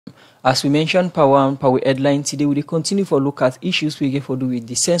As we mentioned, power headline today, we will continue for look at issues we get for do with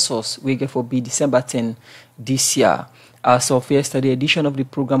the census. We get for be December 10 this year. As of yesterday edition of the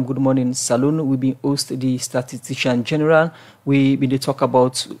program, Good Morning Salon, we been host the Statistician General. We been to talk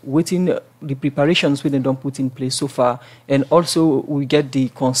about waiting the preparations we don't put in place so far, and also we get the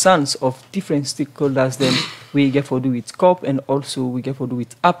concerns of different stakeholders. Then we get for do with COP, and also we get for do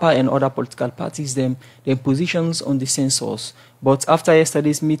with APA and other political parties. Them positions on the census. But after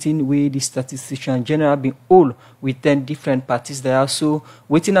yesterday's meeting, we the Statistician General been all with 10 different parties there. So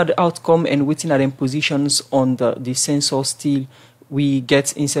waiting at the outcome and waiting at them positions on the census still. We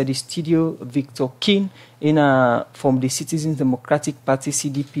get inside the studio Victor King from the Citizens Democratic Party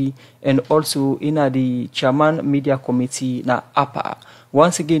CDP, and also in the Chairman Media Committee na APA.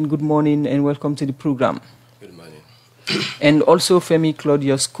 Once again, good morning and welcome to the program. Good morning. And also Femi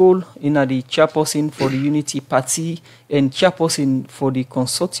Claudius Cole in the chairperson for the Unity Party and chairperson for the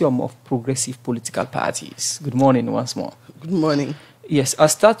Consortium of Progressive Political Parties. Good morning once more. Good morning. Yes, I'll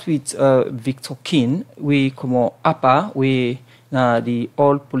start with Victor King. We come on APA, we the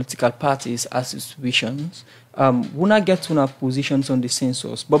all political parties associations. We not get to our positions on the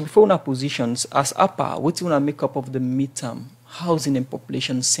census, but before our positions as APA, what we want to make up of the midterm housing and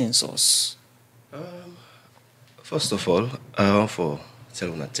population census? First of all, I want to tell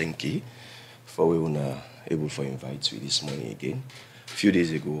you thank you for we were able to invite you this morning again. A few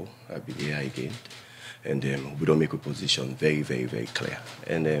days ago, I'll be here again, and we don't make a position very, very, very clear.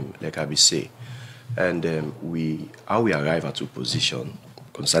 And like I be say, and how we arrive at a position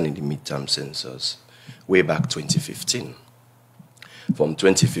concerning the midterm census way back 2015. From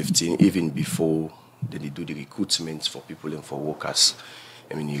 2015, even before they do the recruitment for people and for workers,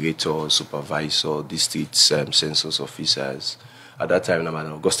 enumerators, supervisor, district census officers. At that time,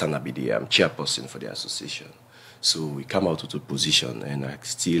 I'm Augustine be the chairperson for the association. So we come out with a position, and I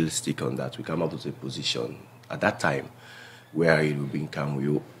still stick on that. We come out with a position at that time where it will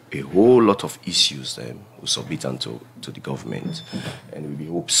become a whole lot of issues we submit to the government, and we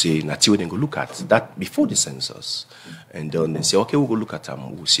hope say Nati will go look at that before the census, and then they say okay we'll go look at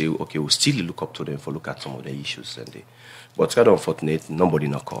them. We'll say okay we'll still look up to them for look at some of the issues, but kind of unfortunate nobody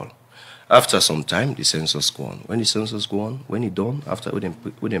not call. After some time the census go on. When the census go on, when it done, after we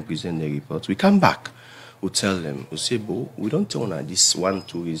then present the report, we come back. We tell them, we say, we don't tell them this 1,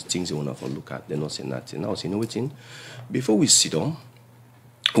 2 is things they want to look at. They're not saying nothing. Now, say, you know what? Before we sit down,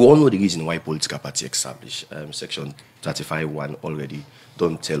 we all know the reason why political party established. Section 35(1) already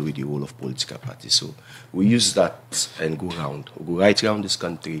don't tell we the role of political party. So we use that and go around. We go right around this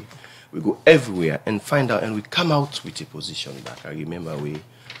country. We go everywhere and find out, and we come out with a position back. I remember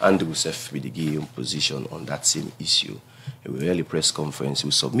Andrew Sef with the game position on that same issue. We really press conference.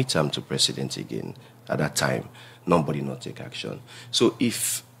 We submit them to president again. At that time, nobody not take action. So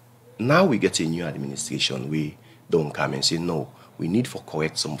if now we get a new administration, we don't come and say, no, we need to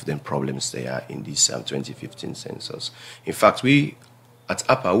correct some of them problems there in this 2015 census. In fact, we at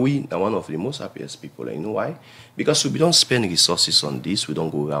APA, we are one of the most happiest people. And you know why? Because we don't spend resources on this. We don't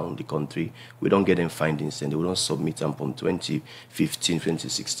go around the country. We don't get them findings, and we don't submit them from 2015,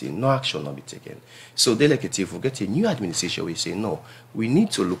 2016. No action will be taken. So delegative will get a new administration. We say, no, we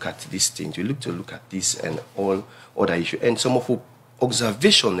need to look at these things. We look to look at this and all other issues. And some of our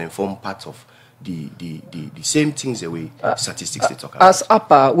observation and form part of the same things that we statistics they talk about. As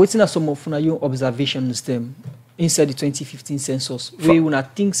APA, what's in some of your observations them inside the 2015 census? We wanna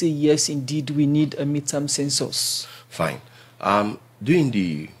think say yes, indeed, we need a midterm census. Fine. During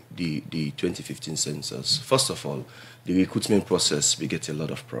the 2015 census, first of all, the recruitment process, we get a lot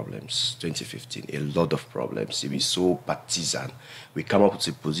of problems. 2015, a lot of problems. It was so partisan. We come up with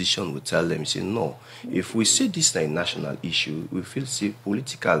a position, we tell them, we say, no, if we say this is a national issue, we feel say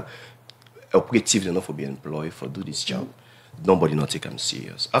political operatives enough for be employed for do this job. Nobody not take them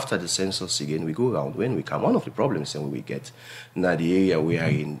serious. After the census again, we go around. When we come, one of the problems that we get now the area we are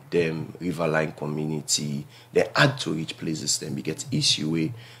in them riverine community, they add to reach places. Then we get issue where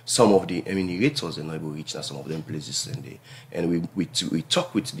some of the enumerators are not able to reach now some of them places, and we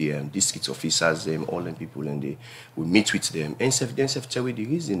talk with the district officers, all them people, and we meet with them and then tell you the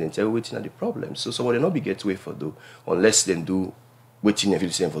reason and tell you what's the problem. So somebody not be get away for do unless they do waiting every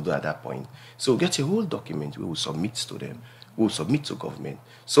time for do at that point. So get a whole document we will submit to them. We will submit to government.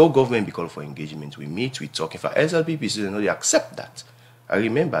 So government be called for engagement. We meet, we talk. In fact, SLPP say no, they accept that. I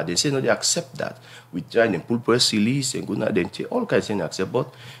remember they say no, they accept that. We try and pull press release and go now then all kinds of things accept.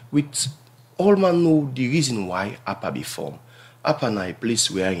 But with all man know the reason why APA be formed. APA na a place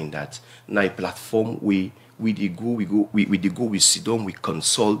where in that na a platform we we go, we sit down, we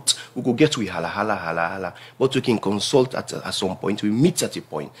consult, we go get we hala. But we can consult at some point, we meet at a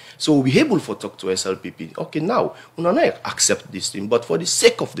point. So we'll be able to talk to SLPP. Okay, now, we don't accept this thing, but for the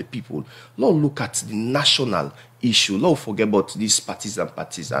sake of the people, Lord, look at the national issue. Lord, forget about this partisan,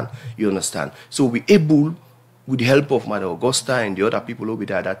 you understand? So we're able, with the help of Mother Augusta and the other people who will be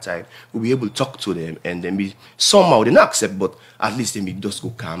there at that time, we'll be able to talk to them, and then we somehow, they not accept, but at least they just go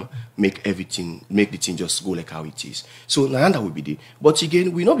calm, make the thing just go like how it is. So now that will be there. But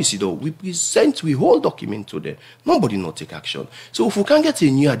again, we not be see we present we whole document to them. Nobody not take action. So if we can get a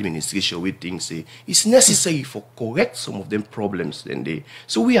new administration with things say it's necessary for correct some of them problems then they.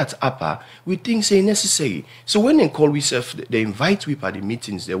 So we at APA, we think say necessary. So when they call we self, they invite we at the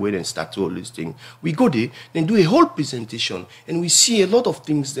meetings there where they start all these things. We go there, then do a whole presentation, and we see a lot of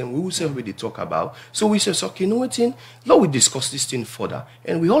things then we will say we talk about. So we say, okay, you know what thing? Now we discuss this thing further,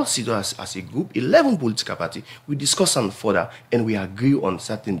 and we all sit down as a group, 11 political party, we discuss them further, and we agree on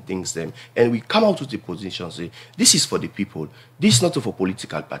certain things then, and we come out with a position, say, this is for the people, this is not for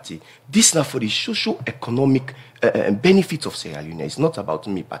political party, this is not for the socio-economic benefits of Sierra Leone. It's not about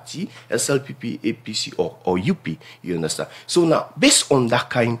me party, SLPP, APC, or UP, you understand? So now, based on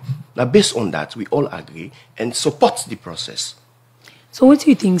that, we all agree and support the process. So what do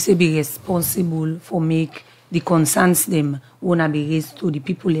you think should be responsible for make the concerns them wanna be raised to the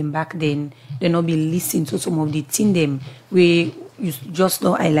people in back then, they not be listening to some of the thing them where you just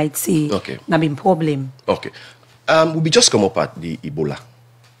know highlight say not been problem. Okay. We just come up at the Ebola.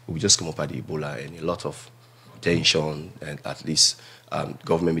 And a lot of tension, and at least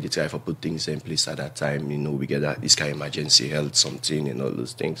government will try to put things in place at that time. You know, we get this kind of emergency health something and all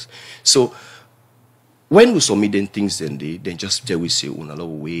those things. So when we submit things, then just tell we say,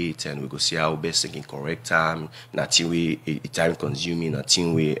 we'll wait and we go see how best thinking correct time, nothing way time consuming,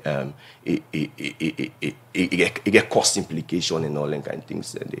 nothing way it get cost implication and all that kind of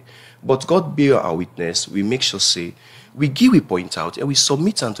things. Then but God bear our witness, we make sure say we give, we point out, and we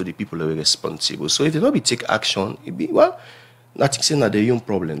submit them to the people who are responsible. So if they not be take action, it be nothing saying that their own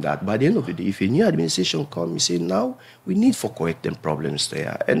problem that. By the end of the day, if a new administration come, we say now we need for correct them problems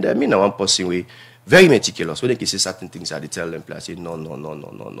there. And I mean, one person way very meticulous. When they can say certain things, they tell them, I say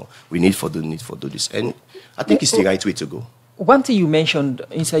no. We need for do this, and I think it's the right way to go. One thing you mentioned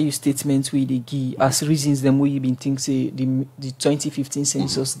inside your statement with the GI as reasons them where you been think say the 2015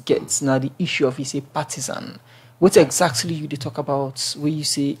 census gets now the issue of is a partisan. What exactly you talk about where you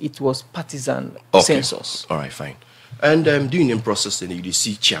say it was partisan census? All right, fine. And during the process, then you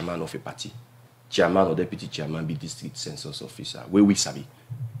see chairman of a party, chairman or deputy chairman be district census officer. Where we sabi.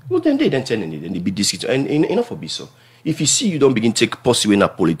 Well, then they don't tell anything. Then they be district and enough for be so. If you see you don't begin take possibly a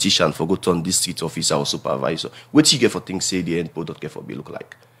politician for go turn district officer or supervisor, what you get for things say the end product get for be look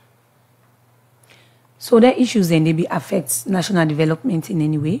like. So the issues then they be affects national development in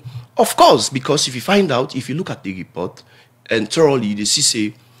any way? Of course, because if you find out, if you look at the report and thoroughly, they see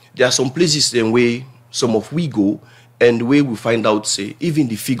say there are some places then where some of we go and where we find out say even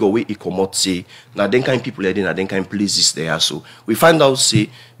the figure where it come out say now then kind of people are then kind of places there. So we find out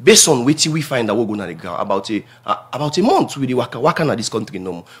say based on which we find out we're going to the ground about a month with the waka na this country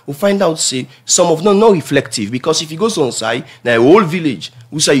no. We find out say some of them not reflective because if you go on site now a whole village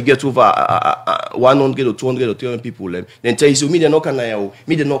we say you get over 100 or 200 or 300 people then tell you so me they not can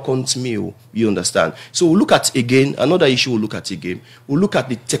me they not count me you understand. So we look at again another issue we look at again we look at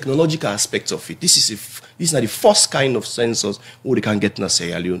the technological aspects of it. This is not the first kind of census where they can get in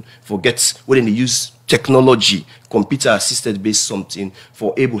Sierra Leone. Forget when they use technology, computer assisted based something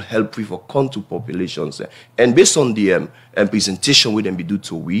for able help for contour populations. And based on the presentation we then be do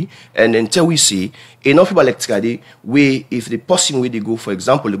to we, and until we see enough people like today, where if the person where they go, for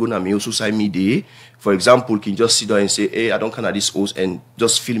example, they go to me social media, for example, can just sit down and say, hey, I don't kind of this host and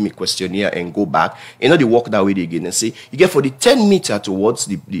just fill me questionnaire and go back. And they walk that way again and say, you get for the 10 meter towards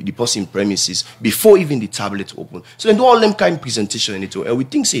the person premises before even the tablet open. So then do all them kind of presentation in it, and we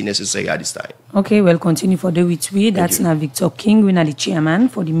think say necessary at this time. Okay, well, continue for the which way. That's now Victor King, we are the chairman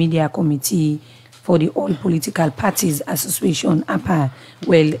for the media committee for the All Political Parties Association, APA.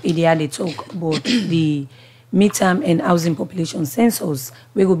 Well, they talk about the midterm and housing population census.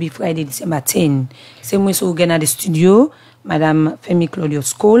 We will be Friday, December 10. Same way, so again at the studio, Madam Femi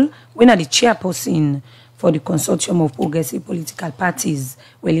Claudius Cole, we are the chairperson for the Consortium of Progressive Political Parties.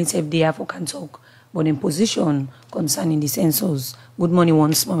 Well, it's FDR for can talk about in position concerning the census. Good morning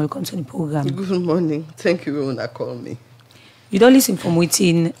once more. Welcome to the program. Good morning. Thank you for calling me. You don't listen from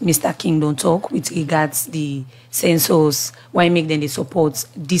within Mr. King don't talk with regards the census, why make them they support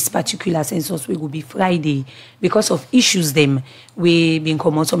this particular census we will be Friday because of issues them we been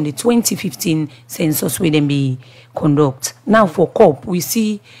come out from the 2015 census where them be conduct. Now for COP, we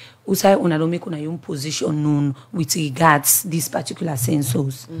see Usai una don't make una own position known with regards this particular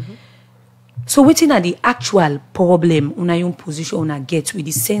census. So waiting at the actual problem una own position una get with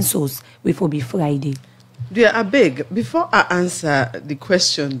the census we for be Friday. Dear, I beg, before I answer the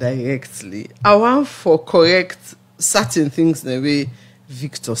question directly, I want for correct certain things the way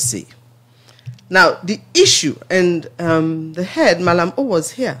Victor say. Now, the issue, and the head, Malam O,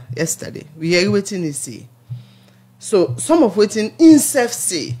 was here yesterday. We are waiting to see. So, some of waiting in self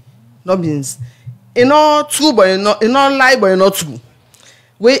say, no means, in all true, but in all lie, but not true.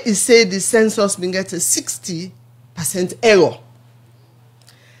 Where it say the census been get a 60% error.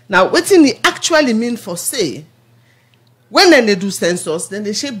 Now, what they actually mean for say, when they do census, then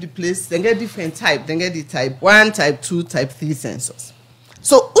they shape the place, then get different type, then get the type 1, type 2, type 3 census.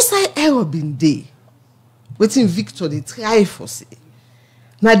 So, usai error been day, waiting Victor they try for say.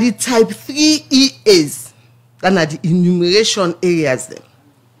 Now the type 3 EAs, that are the enumeration areas then.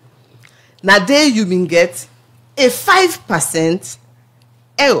 Now there you been get a 5%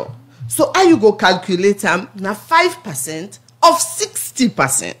 error. So how you go calculate them? Now 5% of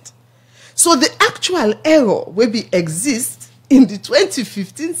 60%. So the actual error will be exist in the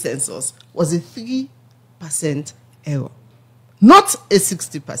 2015 census was a 3% error, not a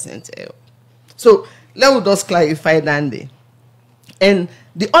 60% error. So let me just clarify that day. And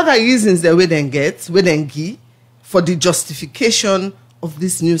the other reasons that we then give for the justification of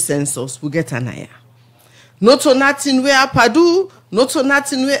this new census, we get an eye. Not on nothing where Padu, not on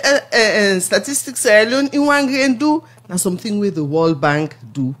nothing where statistics Leone in one grain do. Now something where the World Bank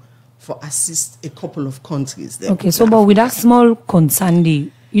do for assist a couple of countries there. Okay, so but with that small concern,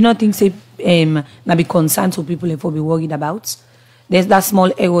 you not think say na be concern to people if we be worried about? There's that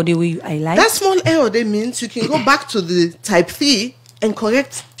small error the way you highlight. That small error they means you can go back to the type 3 and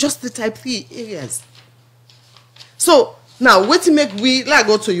correct just the type 3 areas. So now what to make we like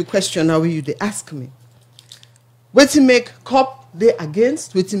go to your question now you they ask me. What to make COP they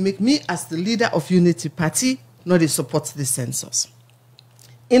against, what to make me as the leader of Unity Party not they support the census.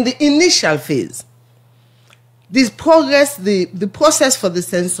 In the initial phase, this progress, the process for the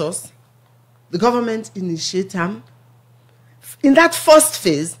census, the government initiated them. In that first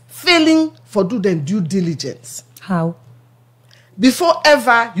phase, failing for do them due diligence. How? Before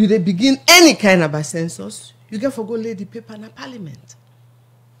ever you they begin any kind of a census, you get for go lay the paper in a parliament.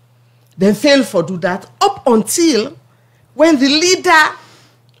 Then fail for do that up until when the leader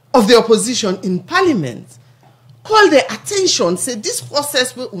of the opposition in parliament call their attention, say this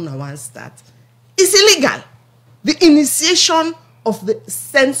process where una want start is illegal. The initiation of the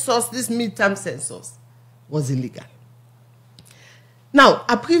census, this midterm census, was illegal. Now,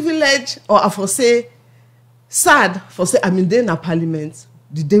 a privilege or a for say, sad for say, I'm in there in a parliament,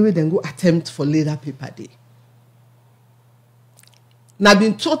 the day we then go attempt for later paper day. Now,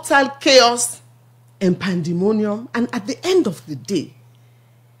 been total chaos and pandemonium, and at the end of the day,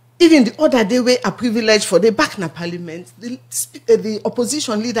 even the other day where a privilege for the back in parliament, the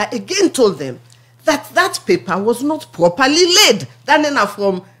opposition leader again told them that paper was not properly laid. That then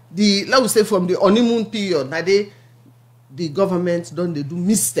from the, let us say from the honeymoon period, now the government don't they do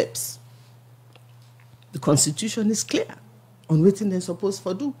missteps. The constitution is clear on what they're supposed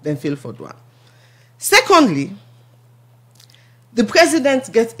to do, then fail for one. Secondly, the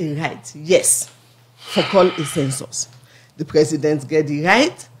president gets a right, yes, for call a census. The president gets the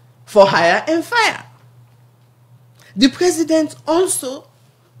right for hire and fire. The president also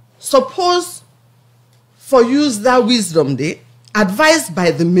supposed for use that wisdom day, advised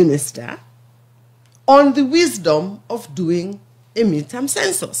by the minister, on the wisdom of doing a midterm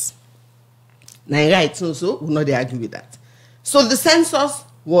census. Now, right, also, we not argue with that. So the census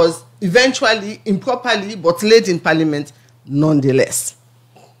was eventually, improperly, but laid in parliament nonetheless.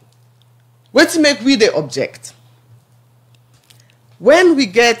 What to make we the object? When we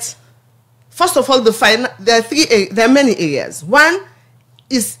get, first of all, there are many areas. One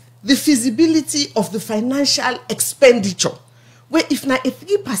is the feasibility of the financial expenditure, where if na a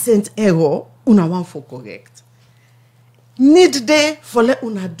 3% error, una want for correct. Need they for let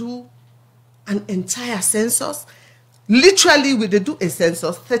una do an entire census? Literally, we do a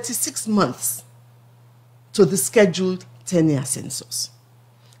census 36 months to the scheduled 10-year census.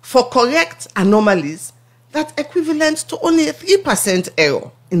 For correct anomalies, that's equivalent to only a 3%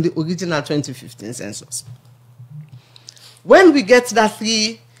 error in the original 2015 census. When we get that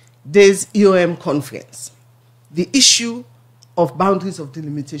 3 days EOM conference, the issue of boundaries of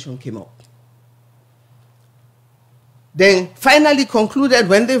delimitation came up. Then finally concluded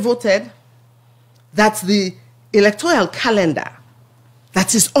when they voted that the electoral calendar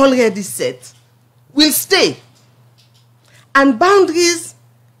that is already set will stay. And boundaries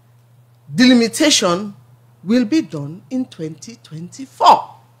delimitation will be done in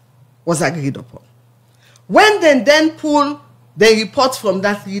 2024, was agreed upon. When they then pull the report from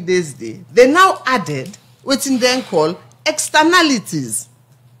that 3 days day, they now added what in then call externalities.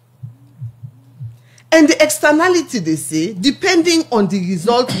 And the externality, they say, depending on the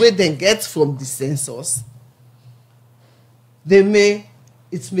result we then get from the census, it may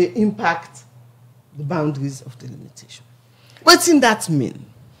impact the boundaries of delimitation. What in that mean?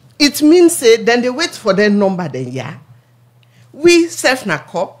 It means say then they wait for their number then yeah. We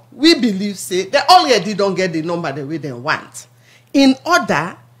self-NACOP, we believe say they already don't get the number the way they want. In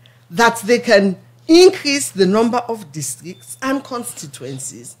order that they can increase the number of districts and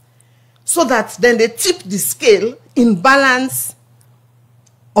constituencies so that then they tip the scale in balance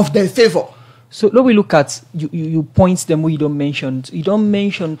of their favor. So let we look at you points them where you don't mention. You don't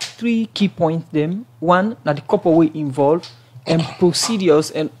mention 3 key points them. One, that the couple way involved, and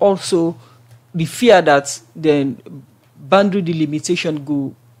procedures, and also the fear that then boundary delimitation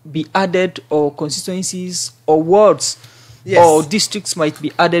will be added, or constituencies or wards or districts might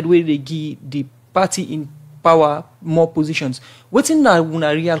be added where they give the party in power more positions. What's in a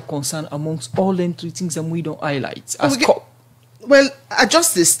real concern amongst all them 3 things that we don't highlight as well, I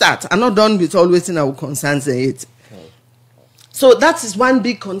just the start. I'm not done with all waiting our concerns yet. So that is one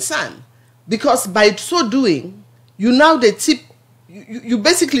big concern, because by so doing, you now they tip. You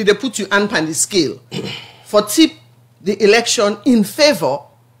basically they put you on the scale for tip the election in favor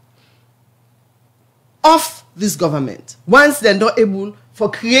of this government. Once they're not able for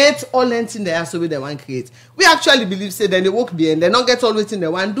create all anything they are so they want to create. We actually believe say then they work behind, they don't get all waiting they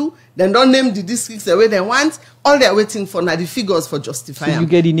want to do, then don't name the districts the way they want. All they're waiting for now the figures for justifying. So you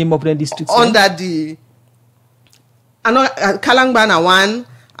get the name of the districts under the I know Kalangbana one,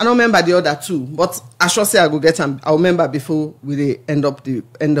 I don't remember the other 2, but I sure say I go get them. I'll remember before we end up the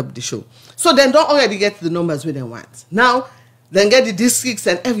show. So then don't already get the numbers where they want. Now then get the districts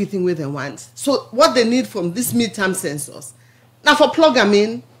and everything where they want. So what they need from this midterm census now for plug them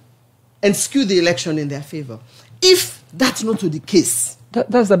in and skew the election in their favor. If that's not the case,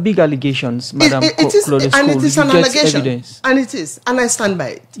 that's the big allegations, Madam Claudius, and it is an allegation, evidence. And it is, and I stand by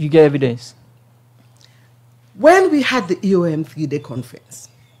it. You get evidence. When we had the EOM 3-day conference,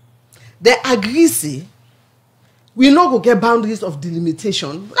 they agree say we not go get boundaries of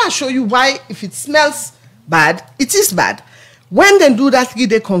delimitation. I'll show you why. If it smells bad, it is bad. When they do that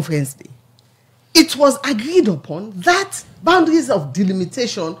 3-day conference day, it was agreed upon that boundaries of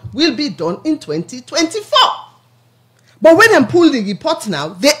delimitation will be done in 2024. But when they pull the report now,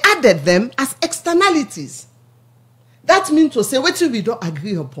 they added them as externalities. That means to say, what we don't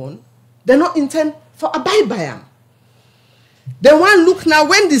agree upon, they not intend for abide by them. They want look now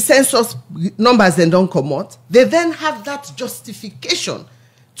when the census numbers then don't come out, they then have that justification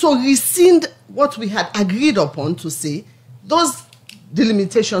to rescind what we had agreed upon to say those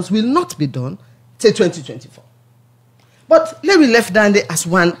delimitations will not be done till 2024. But let me left down there as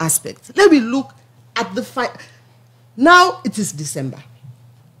one aspect. Let me look at the fight. Now it is December.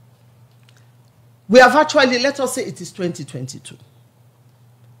 We have actually, let us say it is 2022.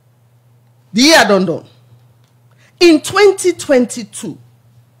 The year done. In 2022,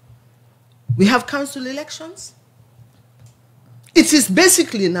 we have council elections. It is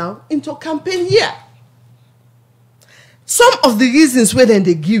basically now into campaign year. Some of the reasons where then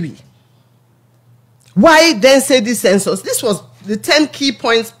they give you, why then say this census, this was the 10 key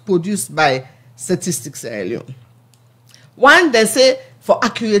points produced by Statistics Leone. One, they say for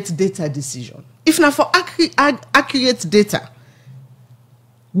accurate data decision. If not for accurate data,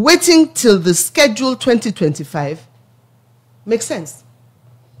 waiting till the schedule 2025 makes sense.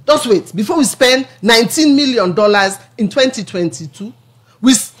 Just wait. Before we spend $19 million in 2022,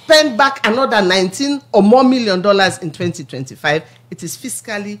 we spend back another 19 or more million dollars in 2025. It is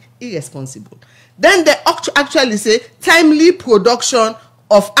fiscally irresponsible. Then they actually say timely production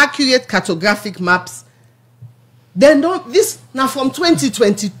of accurate cartographic maps. Then don't this now from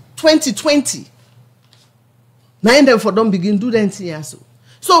 2020. Now and then for don't begin do that in so.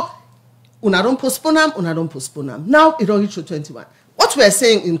 So una don't postpone them. Now it don't reach to 21. What we're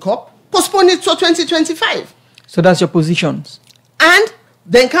saying in COP, postpone it to 2025. So that's your positions. And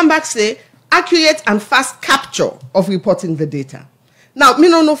then come back say accurate and fast capture of reporting the data. Now, me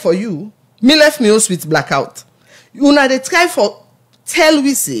no know for you, me left me house with blackout. You know they try for tell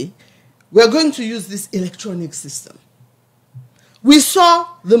we say we're going to use this electronic system. We saw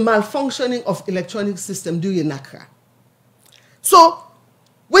the malfunctioning of electronic system during NACRA. So,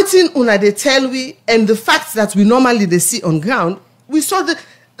 waiting una they tell we, and the facts that we normally they see on ground, we saw the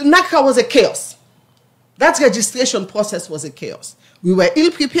NACRA was a chaos. That registration process was a chaos. We were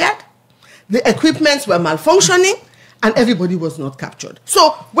ill prepared, the equipments were malfunctioning, and everybody was not captured.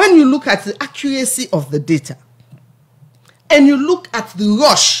 So, when you look at the accuracy of the data, and you look at the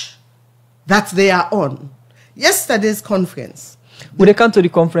rush that they are on, yesterday's conference, we they come to the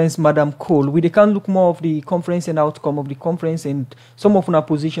conference, Madam Cole. We they can look more of the conference and outcome of the conference and some of our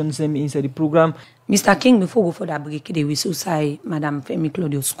positions inside the program. Mr. King, before we go for that break, we will say Madam Femi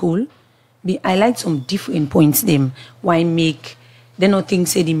Claudius Cole. We highlight some different points them why make they not think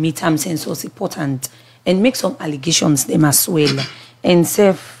say the midterm census important and make some allegations them as well and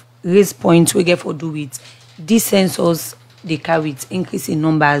self raise points we get for do with this census they carry it increase in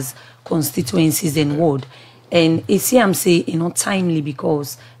numbers, constituencies and ward. And ACM say it's not timely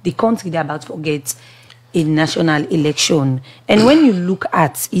because the country they're about to forget a national election. And when you look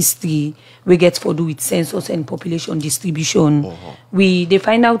at history, we get for do with census and population distribution. They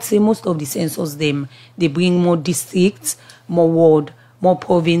find out say most of the census them they bring more districts, more ward, more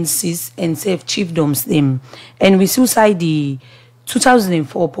provinces and self chiefdoms them. And we still say the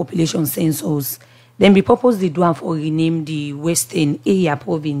 2004 population census. Then we propose the do for rename the Western Area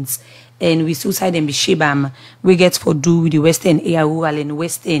Province. And we still say them be Shebam. We get for do with the Western Area Rural and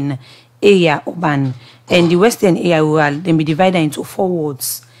Western Area Urban. And the Western Area Rural, then be divided into 4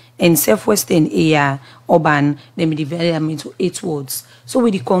 wards. And Southwestern Area Urban, then be divided into 8 wards. So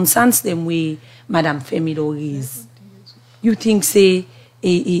with the concerns them way, Madam Femi raise, you think say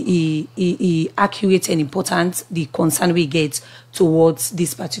accurate and important the concern we get towards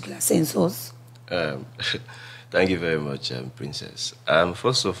this particular census? Thank you very much, Princess.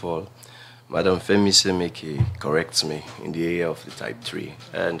 First of all, Madam Femi Semeke corrects me in the area of the type 3.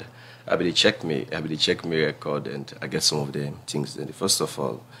 And I will check me record and I get some of the things. Then first of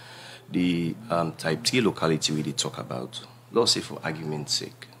all, the type 3 locality we did talk about, let's say for argument's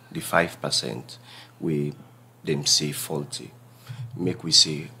sake, the 5% we them say faulty. Make we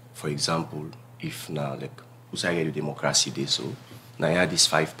say, for example, if now like Usai the democracy day so now you have this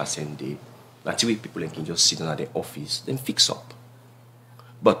 5% day, that's where people can just sit down at the office, then fix up.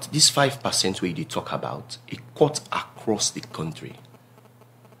 But this 5% we did talk about, it cut across the country.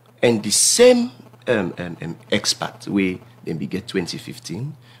 And the same expert we then we get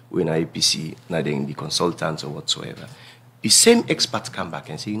 2015, when IPC, now then the consultants or whatsoever, the same expert come back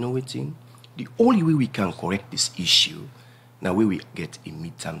and say, you know what thing? The only way we can correct this issue, now we get a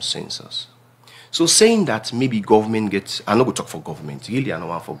midterm census. So saying that maybe government gets, I'm not going to talk for government, really I don't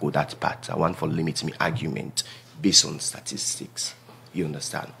want to go that part. I want to limit my argument based on statistics. You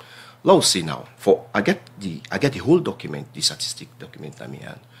understand? Let's say now, I get the whole document, the statistic document I mean,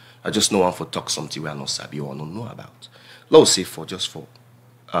 I just know one for talk something where I not sabi or I don't know about. Let's say for say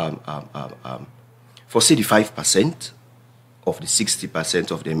the 5% of the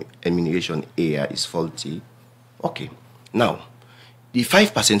 60% of the enumeration area is faulty. Okay. Now, the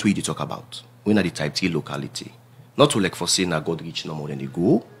 5% we did talk about, when are the type 3 locality, not to like for saying that God reach no more than they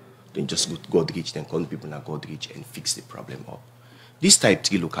go, then just go to God reach, then call people that God reach and fix the problem up. This type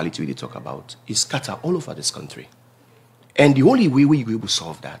 3 locality we did talk about is scattered all over this country. And the only way we will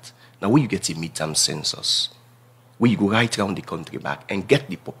solve that, now where you get a midterm census, where you go right around the country back and get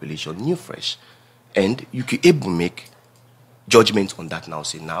the population new fresh. And you can able to make judgment on that now.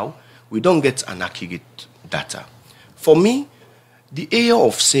 Say now, we don't get an accurate data. For me, the area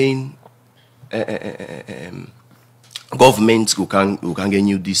of saying governments who can get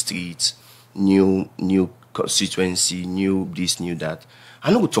new districts, new constituency, new this, new that,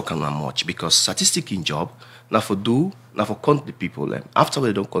 I'm not going to talk about much because statistics in job, now for count the people. After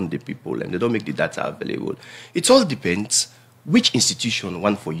they don't count the people, they don't make the data available. It all depends which institution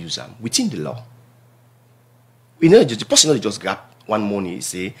want for use them within the law. You know, the person not just grab one money,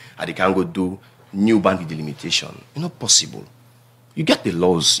 say, they can go do new boundary delimitation. It's not possible. You get the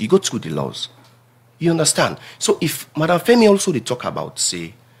laws, you go through the laws. You understand? So if Madam Femi also they talk about,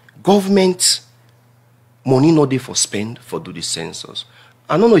 say, government money not there for spend for do the census.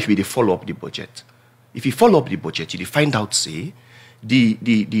 I don't know if we follow up the budget. If you follow up the budget, you find out, say, the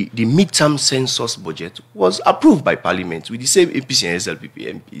midterm census budget was approved by Parliament with the same APC and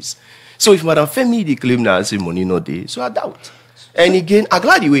SLPP MPs. So if Madam Femi they claim now say money not there, so I doubt. And again, I'm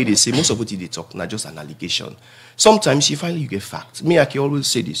glad the way they say most of what they talk, not just an allegation. Sometimes you finally you get facts. Me, I can always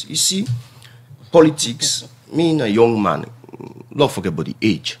say this. You see, politics, me a young man, not forget about the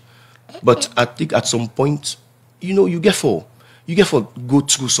age. But I think at some point, you get for go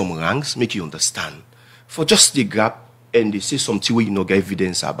through some ranks, make you understand. For just the grab and they say something where you know get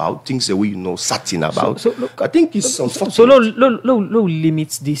evidence about, things that we know certain about. So look, I think it's unfortunate. So no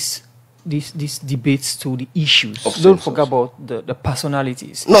limits this debates to the issues. Don't forget about the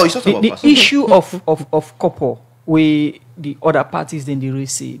personalities. No, it's not about the issue of couple where the other parties then they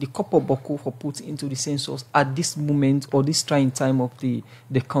say the couple Boko for put into the census at this moment or this trying time of the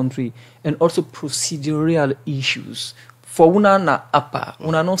country, and also procedural issues. For una na apa,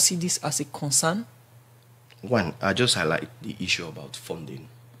 una not see this as a concern? One, I just highlight the issue about funding.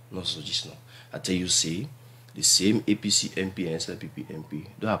 Not so just now. I tell you, see, the same APC MP and SLPP MP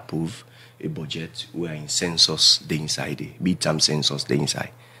do approve a budget where in census they inside it, big-time census they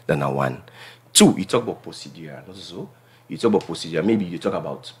inside. That's one. Two, you talk about procedure, not so. You talk about procedure. Maybe you talk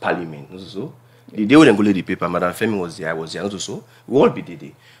about parliament, not so. The day when go the paper, Madam Femi was there, I was there, not so. We all be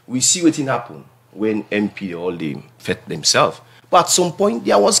there. We see what happen when MP all they fed themselves. But at some point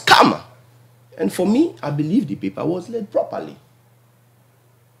there was calm. And for me, I believe the paper was led properly.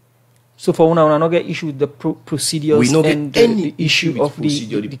 So for una not get issue with the procedures and the issue of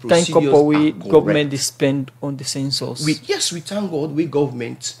the time couple way government they spend on the census. Yes, we thank God we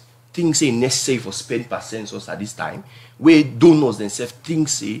government things say necessary for spend per census at this time. We donors themselves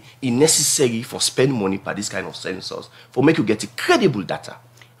things say it's necessary for spend money per this kind of census for make you get credible data.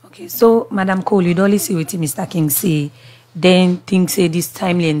 Okay, so Madam Cole, you'd only see what Mr. King say, then things say this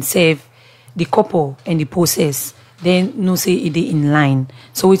timely and safe, the couple and the process, then no say it in line.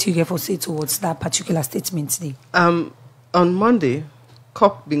 So what you get for say towards that particular statement today? On Monday,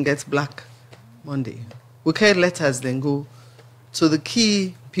 COP bin gets black Monday. We carry letters then go to the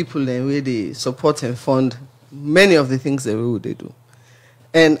key people then where they support and fund many of the things that they do.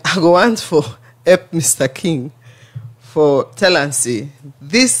 And I go on for help Mr. King for tell and say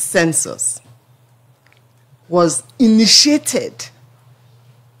this census was initiated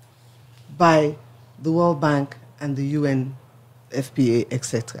by the World Bank and the UN, FPA,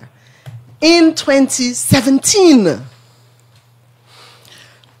 etc. in 2017.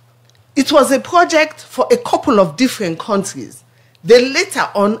 It was a project for a couple of different countries. They later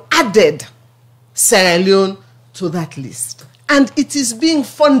on added Sierra Leone to that list. And it is being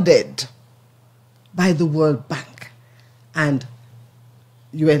funded by the World Bank and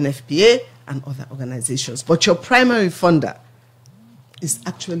UNFPA and other organizations. But your primary funder is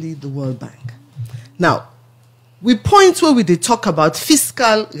actually the World Bank. Now, we point where we talk about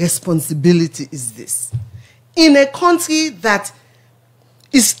fiscal responsibility is this. In a country that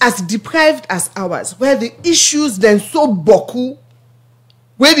is as deprived as ours, where the issues then so boku,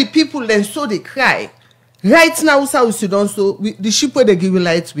 where the people then so they cry, right now, South Sudan, so the ship where they give you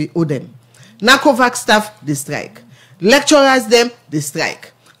lights, we owe them. NACOVAC staff, they strike. Lecturers, them, they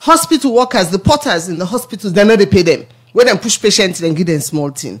strike. Hospital workers, the porters in the hospitals, they know they pay them. When they push patients, then give them small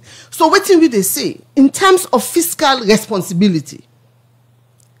thing. So what will they say? In terms of fiscal responsibility,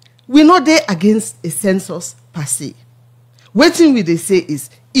 we're not there against a census per se. What will they say is,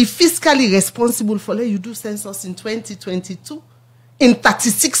 if fiscally responsible for let you do census in 2022, in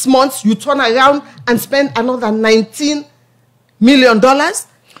 36 months, you turn around and spend another $19 million,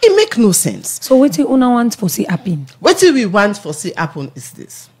 it makes no sense. So what do you want for see happen? What do we want for see happen is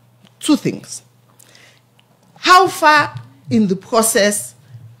this. Two things. How far in the process?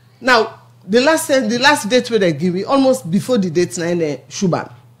 Now, the last date where they give me, almost before the date 9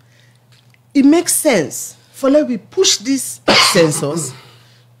 Shubham. It makes sense for let we push this census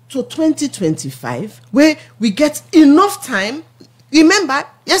to 2025, where we get enough time. Remember,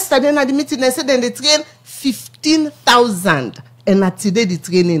 yesterday at the meeting, they said then they train 15,000, and at today the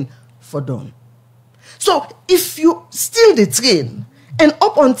training for done. So if you still the train, and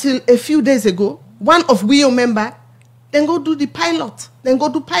up until a few days ago, one of we your member, then go do the pilot. Then go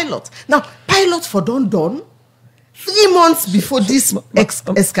do pilot. Now, pilot for done 3 months before this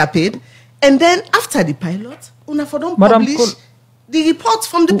escapade, and then after the pilot, una for done publish the report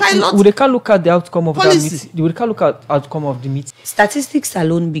from the pilot. We can look at the outcome of that meeting. We can look at outcome of the meeting. Statistics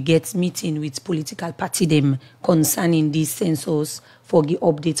alone begets meeting with political party them concerning this census for the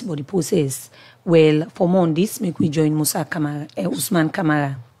updates for the process. Well, for more on this, make we join Usman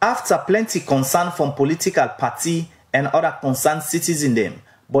Kamara. After plenty concern from political party and other concerned citizens them,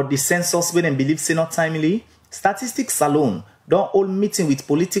 but the census when them believe say not timely, statistics alone don't all meeting with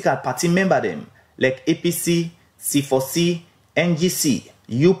political party member them like APC, C4C, NGC,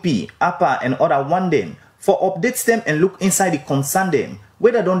 UP, APA and other one them for updates them and look inside the concern them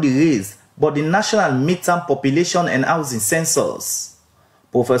whether don't the raise but the national midterm population and housing census.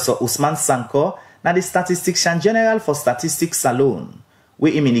 Professor Usman Sanko, now the statistician general for statistics alone.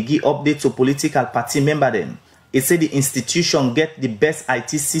 We immediately update to political party member them. It say the institution get the best IT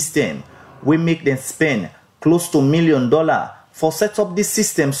system. We make them spend close to $1 million for set up this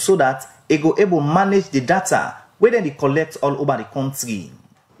system so that it go able manage the data where they collect all over the country.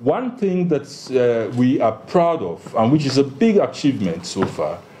 One thing that we are proud of, and which is a big achievement so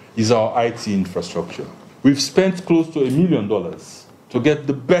far, is our IT infrastructure. We've spent close to $1 million to get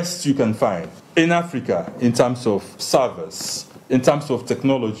the best you can find in Africa in terms of servers, in terms of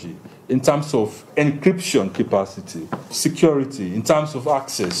technology, in terms of encryption capacity, security, in terms of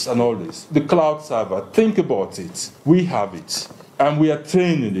access and all this. The cloud server, think about it. We have it. And we are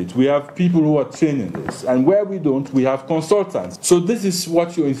training it. We have people who are training this. And where we don't, we have consultants. So this is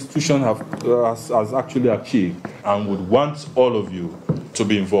what your institution has actually achieved, and would want all of you to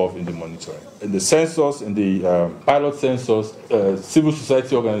be involved in the monitoring. In the census, in the pilot census, civil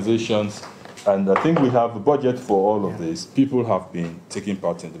society organizations, and I think we have a budget for all of this. People have been taking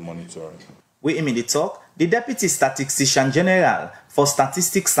part in the monitoring. We in the talk, the Deputy Statistician General for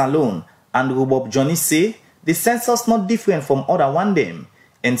Statistics Alone, and Bob Johnny say, the census not different from other one them,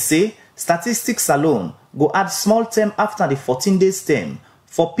 and say statistics alone go add small term after the 14 days term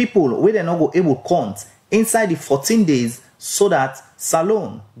for people where they not go able count inside the 14 days so that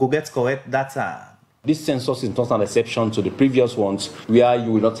Salone go get correct data. This census is not an exception to the previous ones where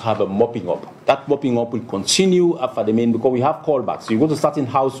you will not have a mopping up. That mopping up will continue after the main because we have callbacks. So you go to certain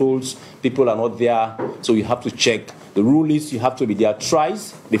households, people are not there, so you have to check. The rule is you have to be there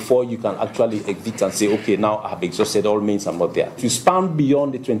twice before you can actually exit and say, okay, now I have exhausted all means, I'm not there. To span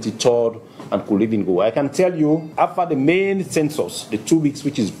beyond the 23rd and could even go. I can tell you, after the main census, the 2 weeks,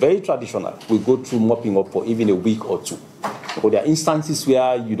 which is very traditional, we go through mopping up for even a week or two. But there are instances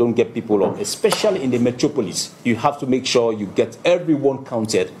where you don't get people up, especially in the metropolis. You have to make sure you get everyone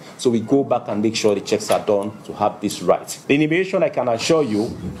counted. So we go back and make sure the checks are done to have this right. The innovation, I can assure you,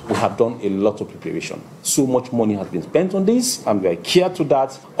 we have done a lot of preparation. So much money has been spent on this, and we are care to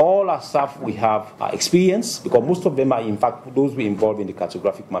that. All our staff we have are experienced, because most of them are, in fact, those we involved in the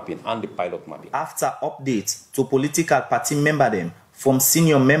cartographic mapping and the pilot mapping. After updates to political party member them, from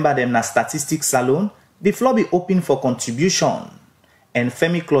senior member them na statistics alone, the floor be open for contribution. And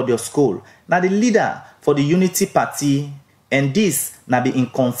Femi Claudius School, now the leader for the Unity Party, and this now be in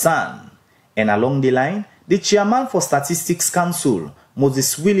concern. And along the line, the chairman for Statistics Council,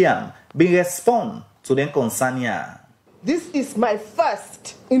 Moses William, be respond to them concern here. This is my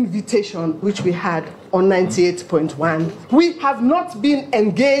first invitation which we had on 98.1. We have not been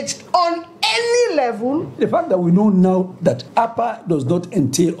engaged on any level. The fact that we know now that APA does not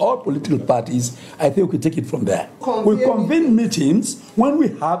entail all political parties, I think we can take it from there. We convene meetings when we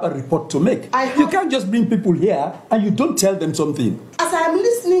have a report to make. You can't just bring people here and you don't tell them something. As I am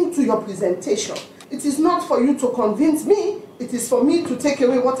listening to your presentation, it is not for you to convince me. It is for me to take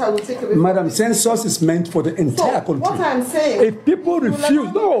away what I will take away. Madam, census is meant for the entire country. What I'm saying, if people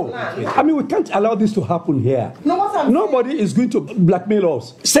refuse, no, I mean, we can't allow this to happen here. No, what I'm Nobody is going to blackmail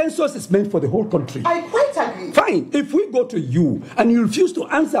us. Census is meant for the whole country. I quite agree. Fine. If we go to you and you refuse to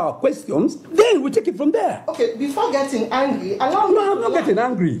answer our questions, then we take it from there. Okay, before getting angry, allow me. No, I'm not getting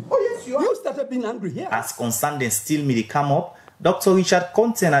angry. Oh, yes, you are. You started being angry here. As concerned and still me come up, Dr. Richard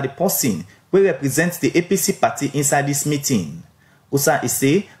Conten are the person who represents the APC party inside this meeting. Usa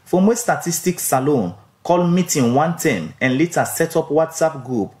say, from where statistics alone call meeting one time and later set up WhatsApp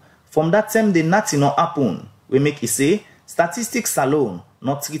group. From that time, the nothing not happen. We make it say, statistics alone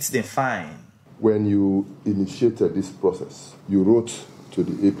not treat them fine. When you initiated this process, you wrote to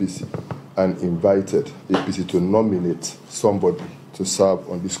the APC and invited APC to nominate somebody to serve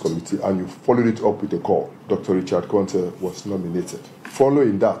on this committee, and you followed it up with a call. Dr. Richard Conte was nominated.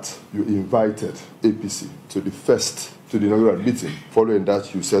 Following that, you invited APC to the inaugural meeting. Following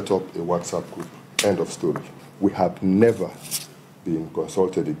that, you set up a WhatsApp group. End of story. We have never been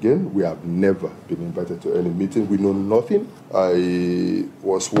consulted again. We have never been invited to any meeting. We know nothing. I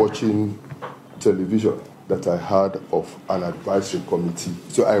was watching television that I heard of an advisory committee.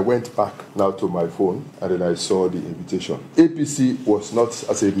 So I went back now to my phone and then I saw the invitation. APC was not,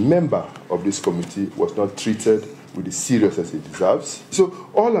 as a member of this committee, was not treated with the seriousness it deserves. So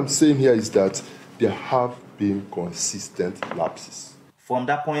all I'm saying here is that there have been consistent lapses. From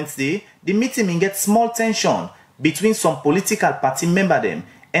that point, the meeting may get small tension between some political party member them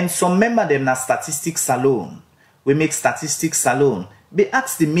and some member them na statistics alone. We make statistics alone. They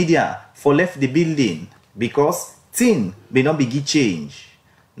ask the media for left the building because thing may not be change.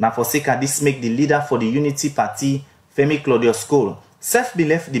 Now for sake of this make the leader for the Unity Party, Femi Claudius School, self be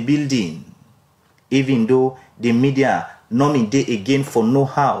left the building. Even though the media no me day again for know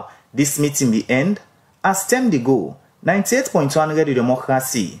how this meeting be end, as time they go, 98.1 Radio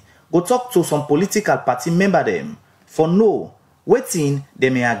Democracy go talk to some political party member them for know waiting they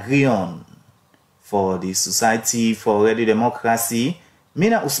may agree on. for the Society for Radio Democracy.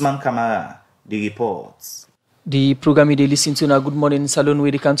 Mina Usman Kamara, the reports. The program you listen to now, Good Morning Salon, where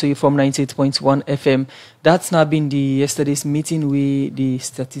they come to you from 98.1 FM. That's now been the yesterday's meeting with the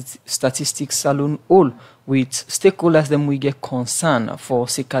Statistics Salon all with stakeholders. Them we get concern for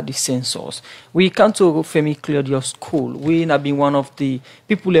sake the census. We come to Femi Claudius School. We have been one of the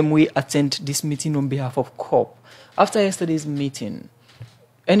people them we attend this meeting on behalf of COP. After yesterday's meeting,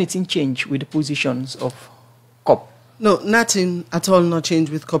 anything changed with the positions of COP? No, nothing at all, not change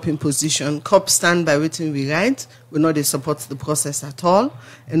with COP in position. COP stand by waiting we write. We know they support the process at all.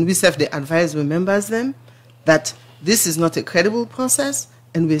 And we serve the advise we members them that this is not a credible process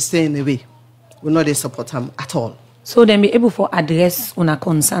and we're staying away. We know they support them at all. So then be able to address una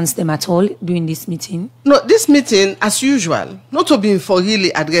concerns them at all during this meeting? No, this meeting, as usual, not to be for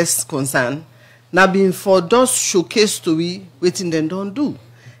really address concern, now being for those showcase to we waiting then don't do.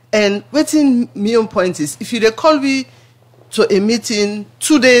 And waiting main point is, if you call me to a meeting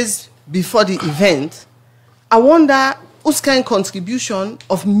 2 days before the event, I wonder what kind of contribution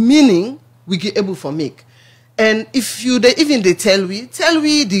of meaning we get able to make. And if you even they tell we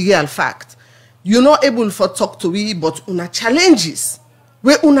the real fact. You're not able to talk to we, but una challenges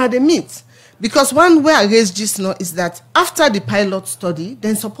where una they meet. Because one way I raise this now is that after the pilot study,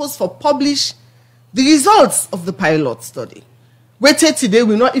 then supposed to publish the results of the pilot study. Waited today,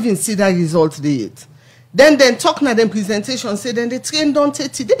 we not even see that result there yet. Then talk na them presentation, say then the train don't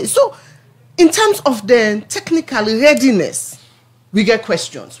take today. So in terms of the technical readiness, we get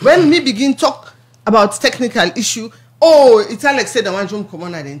questions. When we begin talk about technical issue, it's Alex said the one room come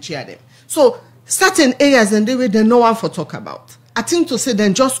on and then chair them. So certain areas and they no one for talk about. I think to say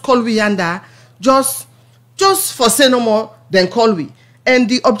then just call we under, just for say no more, then call we. And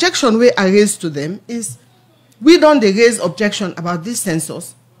the objection we I raised to them is, we don't raise objection about this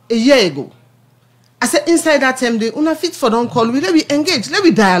census a year ago. I said inside that time, they una fit for don't call. Let me engage. Let me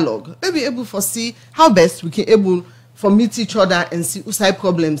dialogue. Let me able to see how best we can able for meet each other and see who side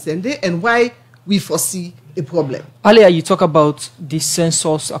problems and why we foresee a problem. Earlier, you talk about the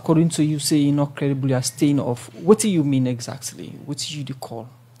census. According to you, say you're not credibly are staying off. What do you mean exactly? What do you call?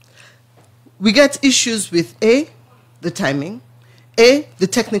 We get issues with A, the timing, A, the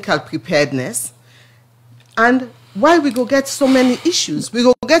technical preparedness. And why we go get so many issues? We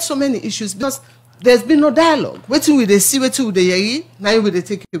go get so many issues because there's been no dialogue. Waiting with the see, waiting with the yeri, now will they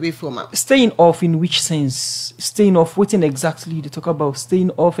take away from us. Staying off in which sense? Staying off, waiting exactly. They talk about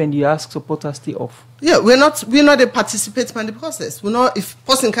staying off and you ask supporters stay off. Yeah, we're not a participant in the process. We know if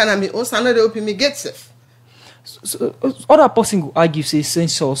person can me also another open me get safe. So other person will argue say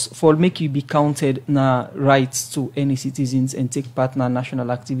census for make you be counted na rights to any citizens and take part in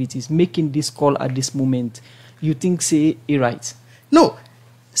national activities. Making this call at this moment, you think say a right? No,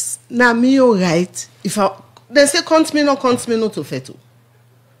 na me right. If they say count me no to feto.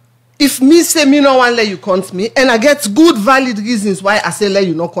 If me say me no one let you count me, and I get good valid reasons why I say let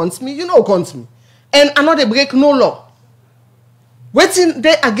you not count me, you know count me, and I know they break no law. Waiting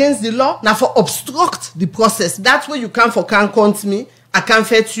they against the law now for obstruct the process. That's where you can't count me. I can't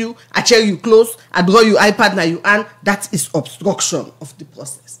fetch you. I check you close. I draw you iPad now you and that is obstruction of the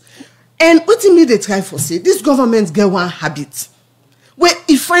process. And what me they try for say this government get one habit where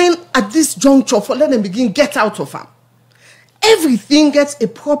if find at this juncture for let them begin get out of them. Everything gets a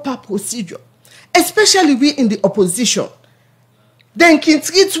proper procedure, especially we in the opposition. Then can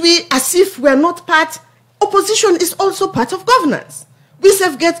treat we as if we're not part. Opposition is also part of governance. We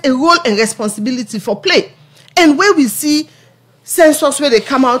self get a role and responsibility for play. And where we see census where they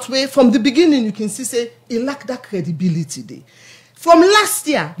come out where from the beginning you can see say it lack that credibility there. From last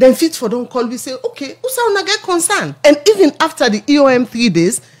year, then fit for don't call, we say, okay, who's not get concerned? And even after the EOM 3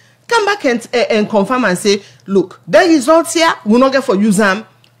 days, come back and confirm and say, look, the results here will not get for USAM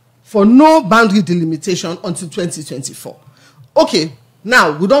for no boundary delimitation until 2024. Okay.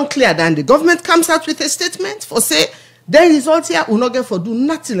 Now, we don't clear that. The government comes out with a statement for say, the results here will not get for do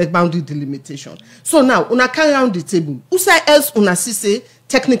nothing like boundary delimitation. So now, una carry around the table. Who say else una see say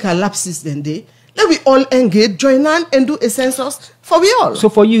technical lapses then they? Let we all engage, join on and do a census for we all. So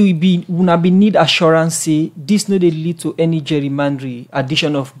for you, una be need assurance say this no they lead to any gerrymandering,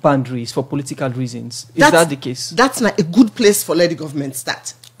 addition of boundaries for political reasons. Is that the case? That's not a good place for let the government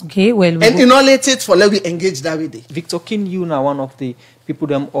start. Okay, well, and innovate it for let we engage that way. Victor King, you now one of the people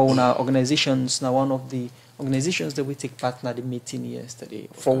them own our organizations. Now one of the organizations that we take part in the meeting yesterday.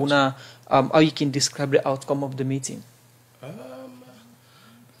 For una, how you can describe the outcome of the meeting?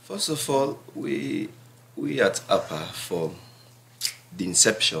 First of all, we at APA for the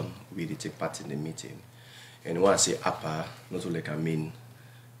inception we did take part in the meeting, and when I say APA, not only I mean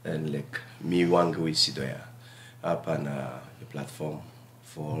and like me one go see there up on the platform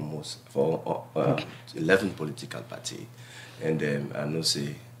for 11 political party, and I know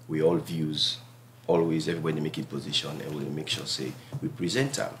say we all views always everybody making position and we make sure say we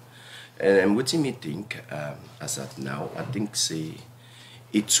present them. And what me think as at now, I think say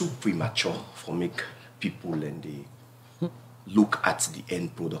it's too premature for make people and they look at the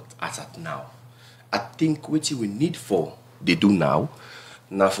end product as at now. I think what we need for they do now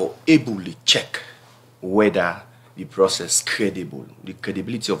for ably check whether the process credible. The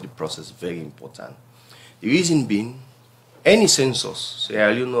credibility of the process is very important. The reason being, any census,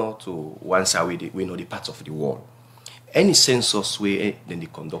 say you know to one side we know the parts of the world. Any census way then they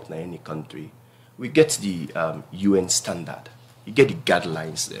conduct in any country, we get the UN standard. You get the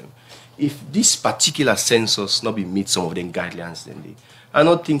guidelines then. If this particular census not be meet some of them guidelines, then they I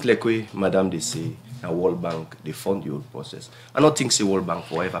don't think like way Madam they say a World Bank they fund the whole process. I don't think say World Bank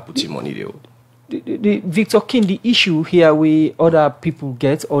forever put in money there. The Victor King, the issue here we other people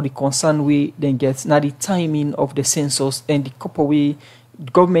get or the concern we then get now the timing of the census and the couple way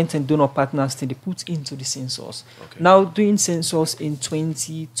government and donor partners they put into the census. Okay. Now doing census in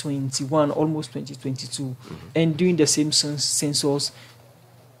 2021, almost 2022, and doing the same census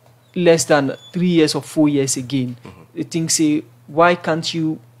less than 3 years or 4 years again. The thing say, why can't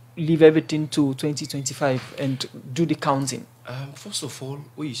you leave everything to 2025 and do the counting? First of all,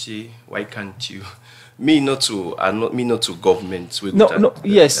 what you say, why can't you? Me not to government.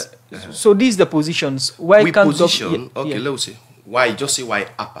 Yes. So these the positions. Why we can't position? Okay, let's say why. Just say why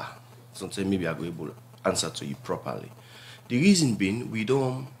APA. Sometimes maybe I go able to answer to you properly. The reason being we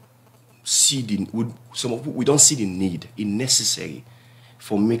don't see the need in necessary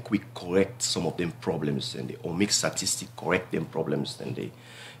for make we correct some of them problems and or make statistics correct them problems and they.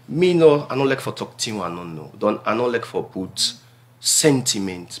 Me no, I don't like for talk team. I don't know. I don't like for put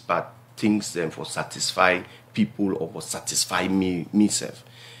sentiment, but things them for satisfy people or for satisfy myself.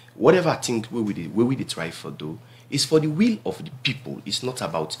 Whatever I think we try for do is for the will of the people. It's not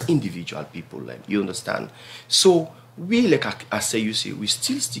about individual people. Like you understand. So we like I say you say we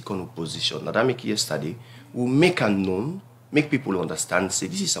still stick on opposition. Now that make yesterday we make a known. Make people understand, say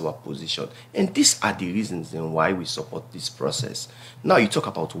this is our position. And these are the reasons then why we support this process. Now you talk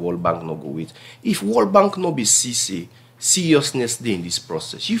about World Bank not go with. If World Bank not be see seriousness there in this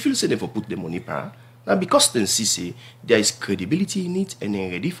process, you feel say they for put the money para. Now because then see there is credibility in it and they're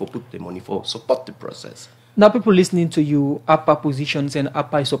ready for put the money for support the process. Now people listening to you, APA positions and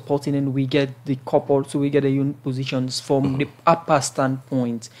APA is supporting and we get the couple, so we get the UN positions from the APA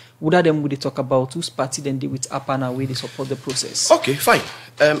standpoint. Would they talk about whose party then deal with APA and how they support the process? Okay, fine.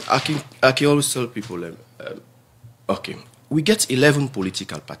 I can always tell people, okay, we get 11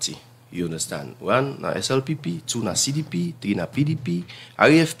 political party. You understand? 1 na SLPP, 2 na CDP, 3 na PDP,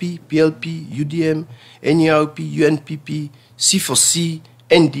 RFP, PLP, UDM, NERP, UNPP, C4C,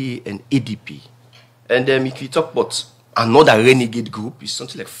 NDA, and ADP. And then if you talk about another renegade group, it's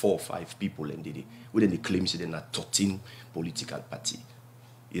something like 4 or 5 people, and they claim that they're 13 political party.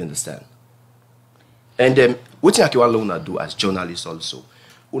 You understand? And then what I want to do as journalists also,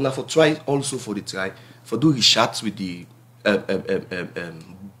 una for try also for do research with the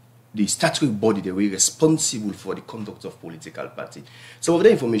statutory body that we're responsible for the conduct of political party. Some of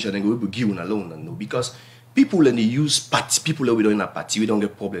the information they will be given alone and know because people and they use party, people that we don't in a party, we don't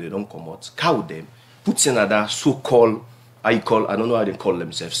get problem, they don't come out, cow them. Put another so-called, I don't know how they call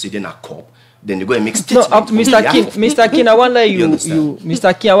themselves, say they're a cop. Then they go and make statements. No, Mr. King, I want to let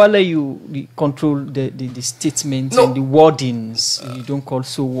Mr. King, I want to let you control the statements and the wordings. You don't call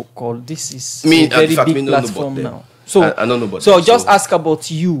so-called. This is a very big platform now. So, I don't know about so just ask about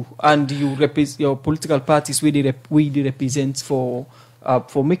you and your political parties where they represent for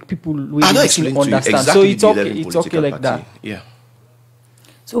make people really understand. Exactly so it's okay like that. Yeah.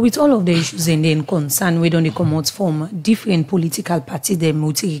 So with all of the issues and then concern, we don't come out from different political parties them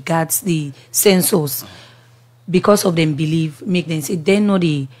with regards the census because of them believe, make them say they know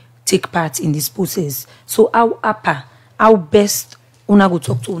they take part in this process. So how best una go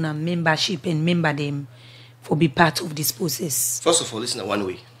talk to una membership and member them for be part of this process? First of all, listen one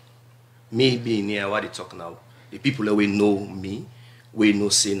way. Me being here, what they talk now, the people that we know me, we know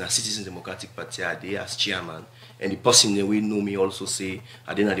say na Citizen Democratic Party are there as chairman. And the person that we know me also say,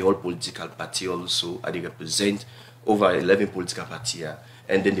 I didn't the whole political party also, I represent over 11 political parties,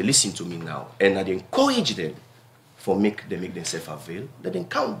 and then they listen to me now, and I encourage them for make themselves avail, let them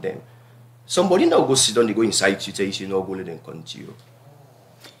count them. Somebody now go sit down, they go inside you, tell you no go let them continue.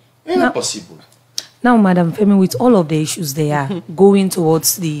 It's not possible. Now, Madam Femi, with all of the issues they are going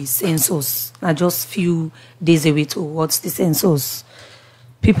towards the census, just few days away towards the census,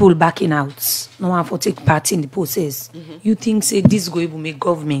 people backing out, no one for take part in the process. You think say this go able make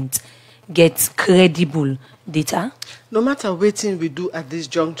government get credible data? No matter what thing we do at this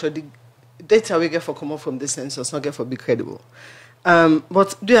juncture, the data we get for come up from the census not get for be credible.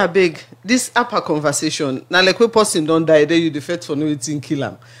 But do you big this upper conversation now, like we person don't die, then you defect for no eating kill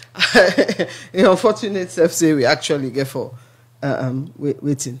them. Unfortunate self say we actually get for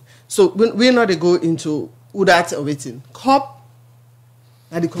waiting. So we're not go into who that or waiting. COP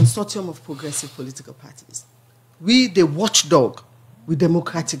now the consortium of progressive political parties. We the watchdog with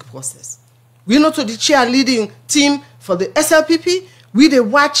democratic process. We not to the cheerleading team for the SLPP. We they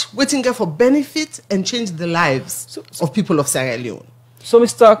watch waiting for benefit and change the lives of people of Sierra Leone. So,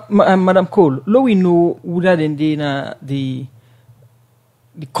 Madam Cole, lo we know whether the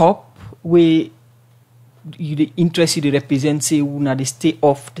COP where you the interest you represent say una they stay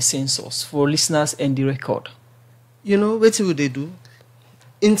off the census for listeners and the record. You know what would they do?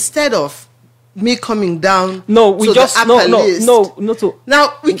 Instead of me coming down, no, we just list, no.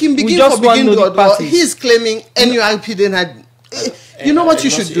 Now we can begin he's claiming NURP then had. You know what you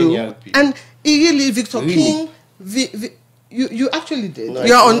should do, and really, Victor King, you actually did. No,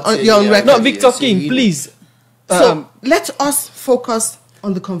 you're on record. No, Victor King, please. So let us focus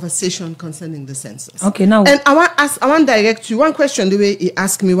on the conversation concerning the census. Okay, now. And I want direct you one question. The way he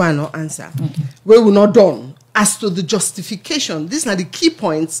asked me, why not answer? Okay. We will not done as to the justification. These are the key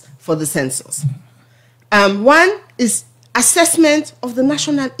points for the census. One is assessment of the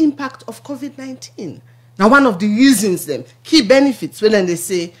national impact of COVID-19. Now, one of the reasons, key benefits, when they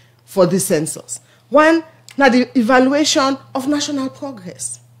say for the census. One, now the evaluation of national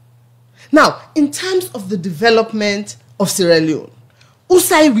progress. Now, in terms of the development of Sierra Leone, who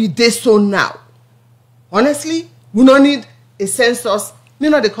say we do so now? Honestly, we don't need a census,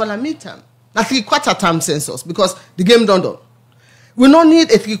 they call a midterm. A 3/4 term census, because the game done. We don't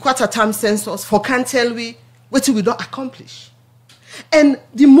need a 3/4 term census for can't tell what we don't accomplish. And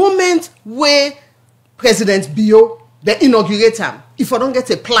the moment where President Bio, the inaugurator, if I don't get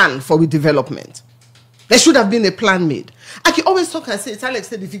a plan for the development, there should have been a plan made. I can always talk and say, it's Alex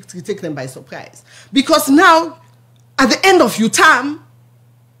said the victory take them by surprise. Because now, at the end of your term,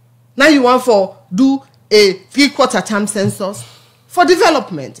 now you want to do a 3/4 term census for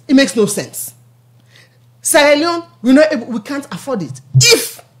development. It makes no sense. Sierra Leone, we can't afford it.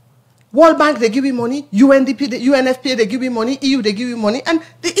 If World Bank, they give you money, UNDP, the UNFPA, they give you money, EU, they give you money, and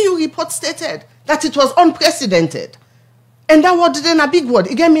the EU report stated that it was unprecedented. And that word then a big word.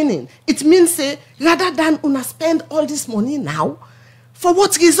 It get meaning. It means say, rather than una spend all this money now, for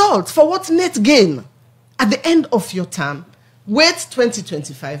what result? For what net gain? At the end of your term, wait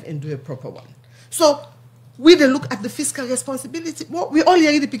 2025 and do a proper one. So we they look at the fiscal responsibility. Well, we all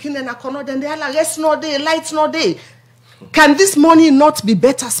hear the picking and a corner, then they are like, rest no day, lights no day. Can this money not be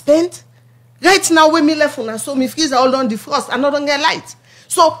better spent? Right now, when me left on so me freeze all on the frost and not on get light.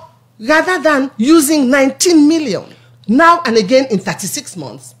 So rather than using 19 million now and again in 36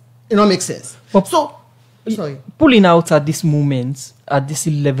 months, it don't make sense. But so sorry. Pulling out at this moment, at this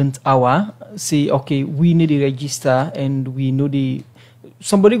 11th hour, say, okay, we need a register and we know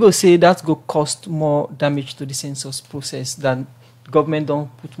somebody go say that go cost more damage to the census process than government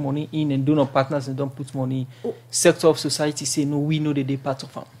don't put money in and donor partners and don't put money. Sector of society say, no, we know that they're part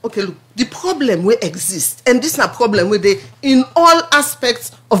of them. Okay, look, the problem will exist, and this is a problem with in all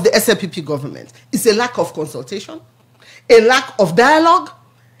aspects of the SLPP government. It's a lack of consultation, a lack of dialogue,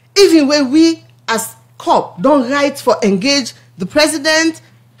 even when we as COP don't write for engage the president,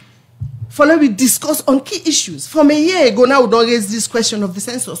 for let we discuss on key issues. From a year ago now, we don't raise this question of the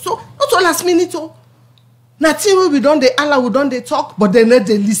census. So, not all last minute, nothing we don't they allow, we don't they talk, but they not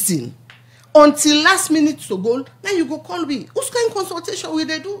they listen. Until last minute to go, now you go call me. Who's kind of consultation will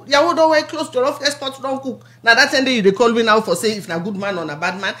they do? You don't way close to the office, don't cook. Now that time they call me now for say if a good man or a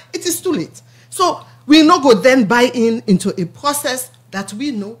bad man, it is too late. So we not go then buy into a process that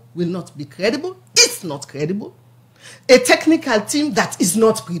we know will not be credible. It's not credible. A technical team that is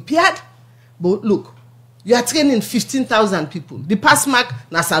not prepared. But look, you are training 15,000 people. The pass mark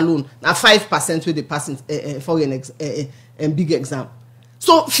na saloon, na 5% with the passing foreign big exam.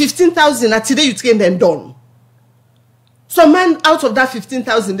 So 15,000, today you train them done. So man, out of that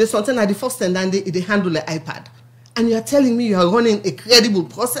 15,000, there's something at the first and then they handle an iPad. And you are telling me you are running a credible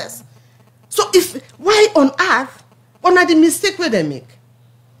process. So why on earth, what are the mistake where they make?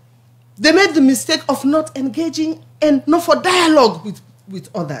 They made the mistake of not engaging and not for dialogue with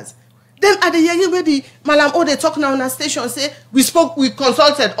others. Then at the year where the Malam they talk now on a station say we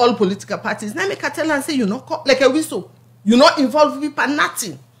consulted all political parties. Now make a tell and say you not like a whistle. You're not involved with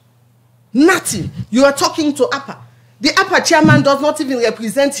nothing. Nothing. You are talking to APA. The APA chairman does not even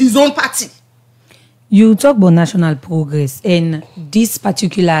represent his own party. You talk about national progress, and this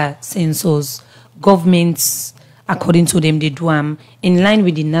particular census, governments, according to them, they do in line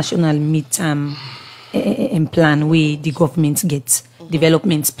with the national midterm plan where the government gets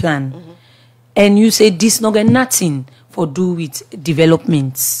development plan. And you say this not got nothing for do with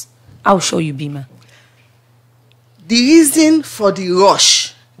developments. I'll show you, Bima. The reason for the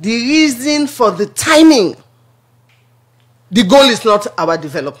rush, the reason for the timing, the goal is not our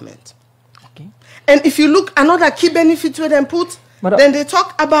development. Okay. And if you look, another key benefit where they put, then they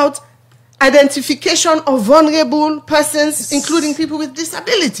talk about identification of vulnerable persons, including people with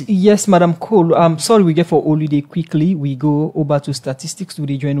disability. Yes, Madam Cole. Sorry we get for holiday quickly. We go over to statistics to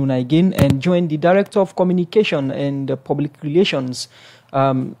join Una again and join the Director of Communication and Public Relations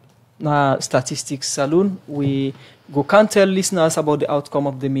Statistics Saloon. We go can tell listeners about the outcome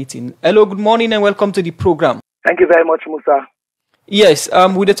of the meeting. Hello, good morning and welcome to the program. Thank you very much, Musa. Yes,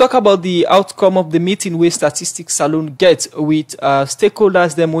 we talk about the outcome of the meeting where Statistics Saloon gets with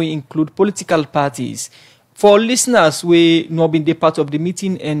stakeholders. Them we include political parties. For listeners, we not been the part of the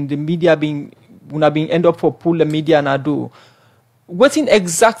meeting and the media being end up for pull the media na do. What in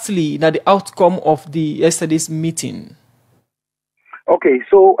exactly now the outcome of the yesterday's meeting? Okay,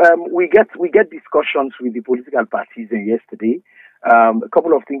 so we get discussions with the political parties yesterday. A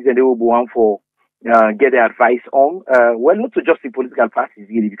couple of things that they will be one for. Get their advice on. Well, not to just the political parties,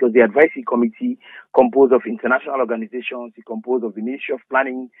 really, because the advisory committee composed of international organizations, it composed of the Ministry of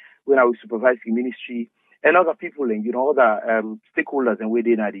Planning, when I will supervise the ministry, and other people, and other stakeholders, and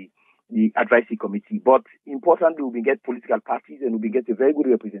within the advisory committee. But importantly, we get political parties, and we get a very good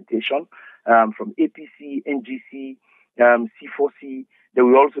representation from APC, NGC, C4C. Then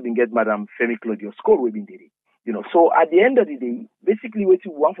we also get Madam Femi Claudius, we been did it. So at the end of the day, basically, what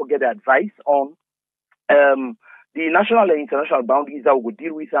we want to get the advice on. The national and international boundaries that we will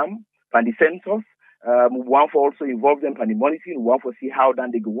deal with them and the census. We want to also involve them in the monitoring. We want to see how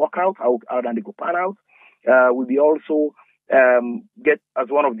then they go work out, how then they go pan out. We'll be also get as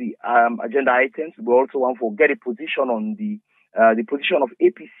one of the agenda items. We also want to get a position on the position of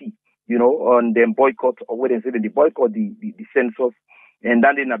APC, on them boycott or what they say they boycott the census. And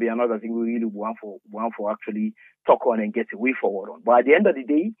then there'll be another thing we really want for actually talk on and get a way forward on. But at the end of the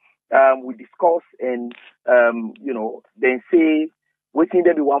day, we discuss and then say waiting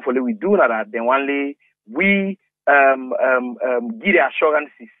them we want for we do that. Then one day we give the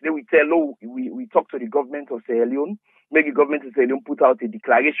assurances. Then we tell we talk to the government of Sierra Leone, make the government of Sierra Leone put out a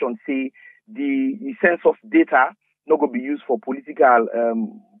declaration say the census data not going to be used for political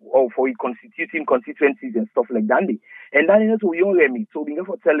or for constituting constituencies and stuff like that. And then we don't remit. So we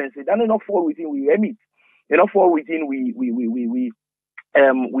never tell and say that not fall within we remit. Not fall within we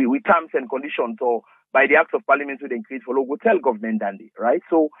terms and conditions or by the act of parliament we then create for local tell government dandy, right?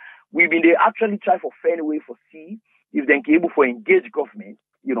 So we've been they actually try for fair way for see if they can able for engage government,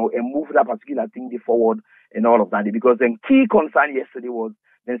 and move that particular thing forward and all of that. Because then key concern yesterday was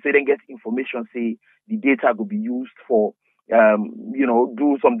then say then get information say the data could be used for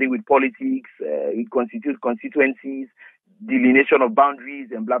do something with politics, constitute constituencies, delineation of boundaries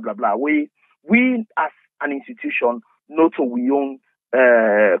and blah blah blah. We as an institution not so we own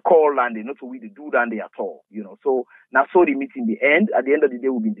call and not so we do that at all, So now so the meeting the end. At the end of the day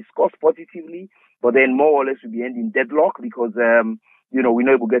will be discussed positively, but then more or less will be ending deadlock because we're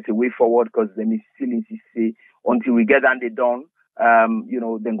not able to get a way forward because they still insist say until we get and they done, then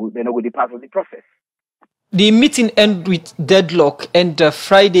they're not going to be part of the process. The meeting end with deadlock and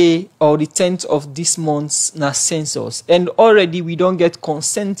Friday or the 10th of this month's census. And already we don't get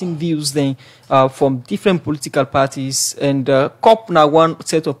consenting views then from different political parties. And COP now one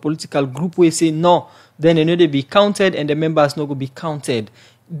set of political group will say no, then they know they be counted and the members not going to be counted.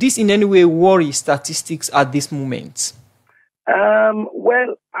 This in any way worry statistics at this moment?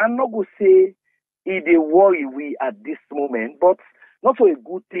 Well, I'm not going to say it they worry we at this moment, but not so a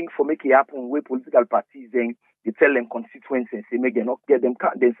good thing for make it happen where political parties then they tell them constituencies they make them not get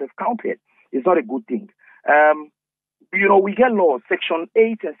themselves counted. It's not a good thing. We get laws, Section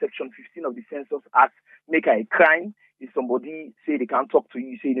 8 and Section 15 of the Census Act make a crime. If somebody say they can't talk to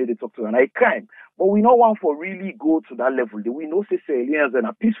you, say they talk to you, and a crime. But we don't want for really go to that level. We know say Sierra Leoneans and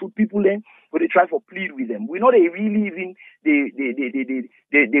are peaceful people then, but they try for plead with them. We know they really even they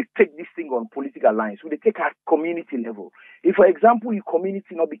take this thing on political lines. So they take at community level. If, for example, your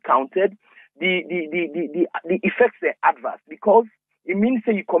community not be counted, the effects are adverse because it means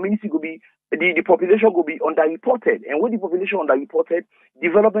say your community will be the population will be underreported. And when the population underreported,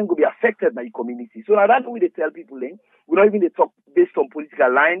 development will be affected by the community. So now that's what they tell people, we don't even talk based on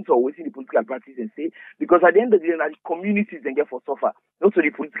political lines or within the political parties and say, because at the end of the day, the communities then get for suffer, not so the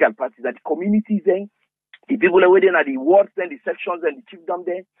political parties, that the communities then, the people are within the wards, then the sections and the chiefdom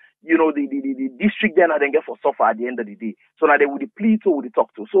there, the district then get for suffer at the end of the day. So now they would plead to, would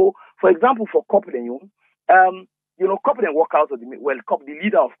talk to. So, for example, for COP then, COP then walk out of the meeting. Well, COP, the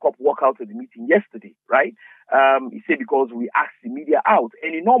leader of COP walked out of the meeting yesterday, right? He said because we asked the media out.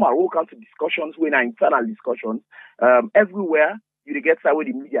 And in normal, we'll come to discussions, when our internal discussions, everywhere, you get side where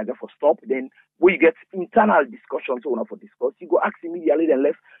the media get for stop. Then when you get internal discussions, so for discuss, you go ask the media, then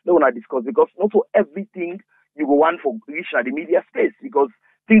left, no one discuss, because not for everything you go want for reach at the media space, because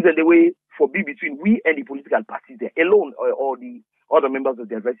things are the way for be between we and the political parties there alone, or the other members of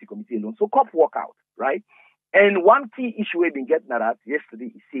the advisory committee alone. So COP walk out, right? And one key issue we've been getting at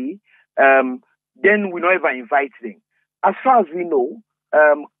yesterday is say, then we don't ever invite them. As far as we know,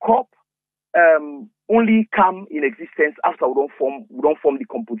 COP only come in existence after we don't form the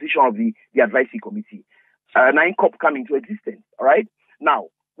composition of the advisory committee. Now COP come into existence, all right? Now,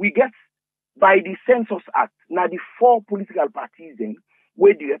 we get by the Census Act, now the 4 political parties then,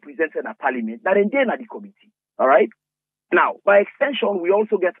 where they represent in a parliament, now then they're the committee, all right? Now, by extension, we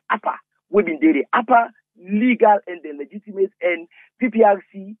also get APA, we've been there, APA, legal and the legitimate, and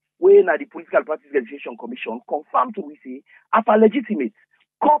PPRC, where now the Political Parties Registration Commission confirmed to we say APA legitimate.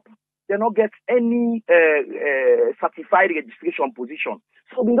 COP, they not get any certified registration position.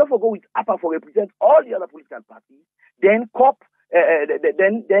 So we therefore go with APA for represent all the other political parties. Then COP,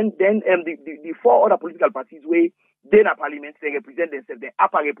 the 4 other political parties where they in a parliament, they represent themselves. Then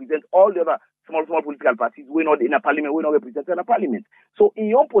APA represent all the other small political parties. We're not in a parliament, we're not represented in a parliament. So in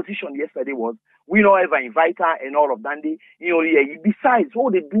your position yesterday was, we don't ever invite her and all of that. Besides,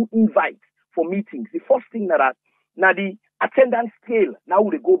 what they do invite for meetings, the first thing now the attendance scale, now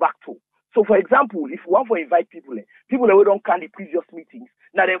they go back to. So for example, if we want to invite people that we don't can the previous meetings,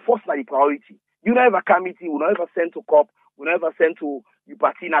 now then first now the priority. You don't ever come meeting, we don't ever send to COP, we don't ever send to the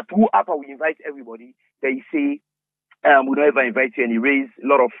party. Now through APA, we invite everybody. They say, we don't ever invite you, and he raised a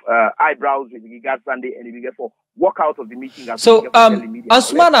lot of eyebrows with regards Sunday, and he for walk out of the meeting. So,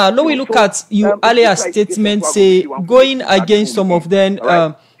 Asmana, now we look at your earlier statement, say going against some of them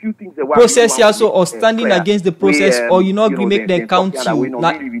process also, or standing against the process, or you not make them count you.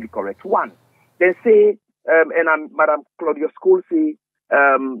 Really correct. One, they say, and Madam Claudius Cole say,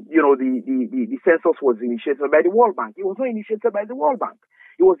 the census was initiated by the World Bank. It was not initiated by the World Bank.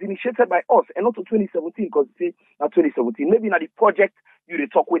 It was initiated by us, and not to 2017, because it's not 2017. Maybe now the project you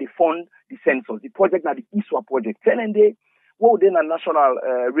talk with the fund, the census, the project now the ISWA project. And then then a national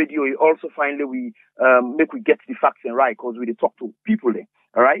radio also finally we make we get the facts and right, because we talk to people there.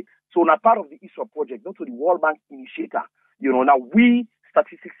 All right. So now part of the ISWA project, not to the World Bank initiator. Now we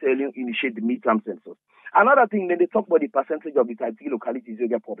statistics initiate the midterm census. Another thing, then they talk about the percentage of the type 3 localities you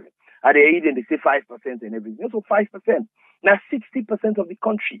get problem. At the end, they say 5% and everything. So 5%. Now 60% of the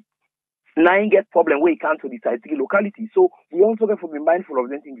country now get problem where you can't to the type 3 locality. So we also have to be mindful of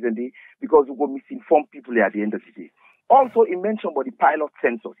them things and they, because we go misinform people at the end of the day. Also, he mentioned about the pilot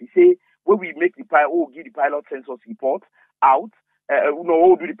census. He say when we make the give the pilot census report out.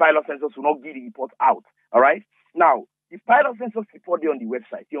 We'll do the pilot census, we'll not give the report out. All right. Now, the pilot census report there on the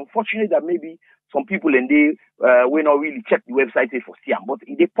website. It's unfortunate that maybe some people and they will not really check the website for Siam, but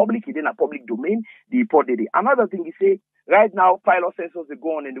in the public, in a public domain, the report there. Another thing is say right now pilot census they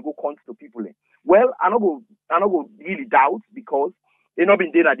go on and they go count to people. Well, I don't go really doubt, because they not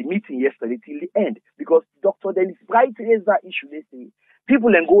been there at the meeting yesterday till the end, because Dr. Dennis Bright raised that issue. They say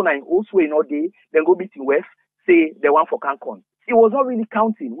people then go now also in all day, then go meeting West, say they want for Cancun. It was not really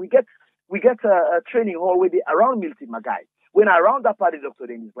counting. We get a training hall where they around Milton Magai. When around that party, Dr.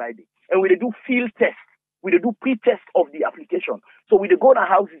 Dennis Friday, and we do field tests, we do pre-test of the application. So we go to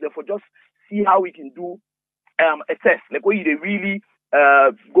houses for just see how we can do a test, like where they really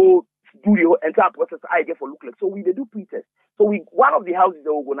go do the entire process. I get for look like. So we do pre-test. So one of the houses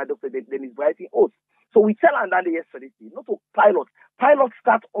that we go to Dr. Dennis writing us. So we tell Andanda yesterday, not to pilot. Pilot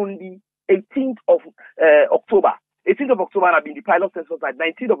start on the 18th of October. 18th of October have been the pilot census at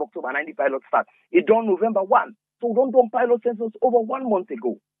 19th of October, 90 pilot start. It done November 1. So don't pilot census over 1 month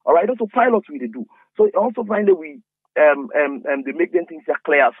ago. All right, also pilots we do. So also find that we they make them things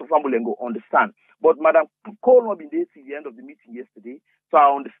clear so family and go understand. But Madam Cole not been there till the end of the meeting yesterday. So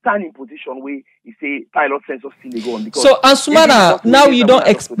I understand in position where he say pilot census still go on. Because so Ansumana, now you don't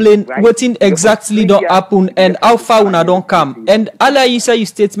explain what exactly don't happen and how far una don't come. And earlier you say your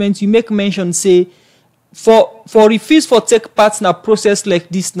statement, you make mention say for refuse for take part in a process like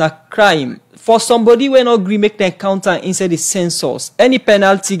this na crime. For somebody when not agree make the encounter inside the census, any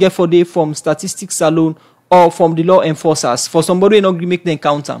penalty get for day from statistics alone or from the law enforcers. For somebody when not agree make the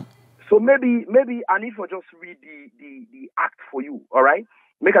encounter. So maybe I need to just read the act for you, all right?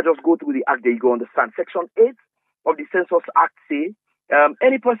 Make I just go through the act that you go understand. Section 8 of the Census Act say,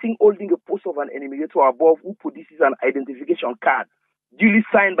 any person holding a post of an enumerator or above who produces an identification card duly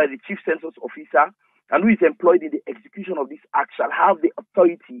signed by the chief census officer and who is employed in the execution of this act shall have the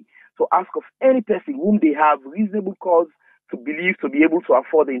authority to ask of any person whom they have reasonable cause to believe to be able to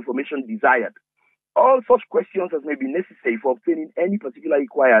afford the information desired. All such questions as may be necessary for obtaining any particular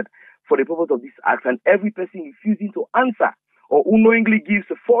required for the purpose of this act, and every person refusing to answer or unknowingly gives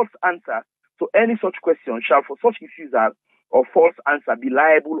a false answer to any such question shall for such refusal or false answer be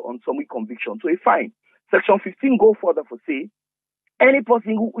liable on summary conviction to a fine. Section 15 go further for say, any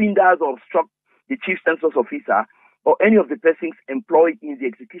person who hinders or obstructs the chief census officer or any of the persons employed in the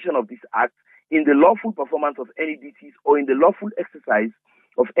execution of this act in the lawful performance of any duties or in the lawful exercise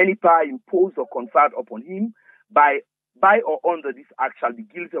of any power imposed or conferred upon him by or under this act shall be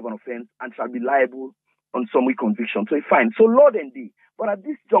guilty of an offense and shall be liable on summary conviction. So it's fine. So Lord and thee. But at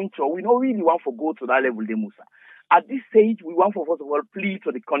this juncture, we don't really want to go to that level, de Musa. At this stage, we want for first of all plead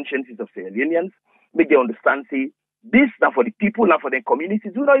to the consciences of Sierra Leoneans, make them understand, say, this now for the people, now for the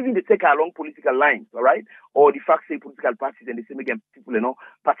communities, do not even take along political lines, all right? Or the fact say political parties and they say make them people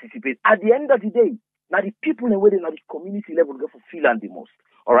participate. At the end of the day, now the people and where they now the community level go for feel the most.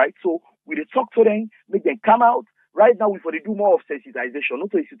 All right. So we talk to them, make them come out. Right now we for they do more of sensitization,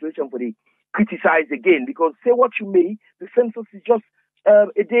 not a situation for they criticize again, because say what you may, the census is just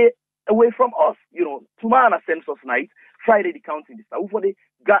a day away from us. Tomorrow on census night, Friday the counting this. For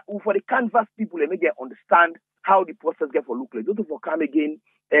the canvas people and make them understand how the process get for look like. Don't for come again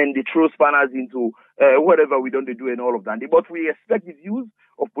and they throw spanners into whatever we don't do and all of that. But we expect the views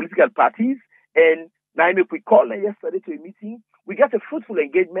of political parties, and now we call them yesterday to a meeting. We get a fruitful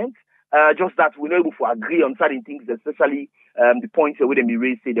engagement, just that we're not able to agree on certain things, especially the points where they be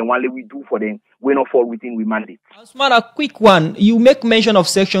raised, say the one we do for them, we not fall within we mandate. Asman, a quick one. You make mention of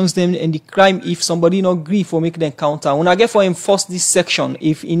sections then and the crime if somebody not agree for make the encounter. When I get for enforce this section,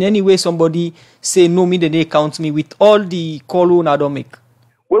 if in any way somebody say no me then they count me with all the call I don't make.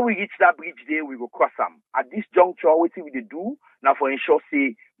 When we reach that bridge there, we will cross them. At this juncture, what we do now for ensure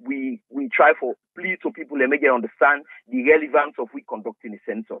say we try for plead to people and make them understand the relevance of we conducting a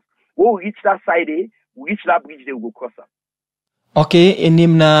census. When we reach that side there, we reach that bridge there, we will cross them. Okay,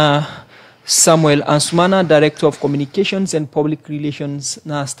 name na Samuel Ansumana, Director of Communications and Public Relations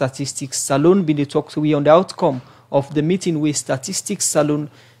na Statistics Salon, been the talk to we on the outcome of the meeting with Statistics Salon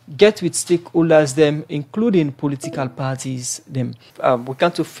get with stakeholders them, including political parties them. We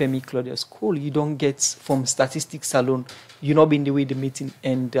come to Femi Claudius. Cool, you don't get from Statistics alone. You not been the way the meeting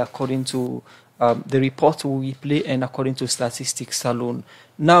and according to the report we play and according to Statistics alone.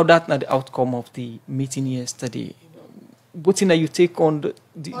 Now that's not the outcome of the meeting yesterday. What in you take on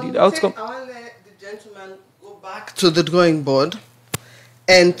the outcome? I want to let the gentleman go back to the drawing board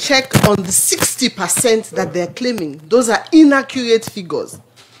and check on the 60% that they're claiming. Those are inaccurate figures.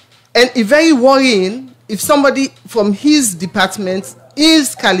 And it's very worrying if somebody from his department,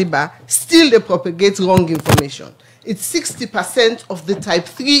 his caliber, still they propagate wrong information. It's 60% of the type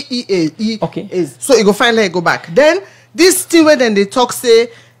 3 EA. Okay. Is. So you go finally go back. Then this thing where then they talk say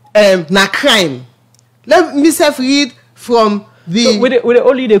na crime. Let me self read from the. So we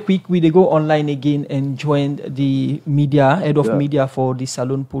only the quick we go online again and join the media head of media for the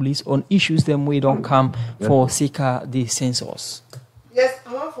Salon Police on issues them we don't come for Sika the census. Yes,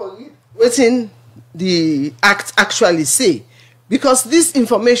 I want for read what in the act actually say, because this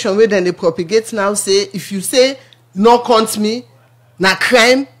information where then they propagate now say if you say no count me na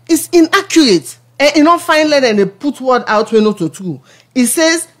crime is inaccurate and you not finally then they put word out when not to true. It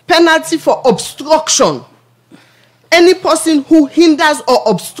says penalty for obstruction. Any person who hinders or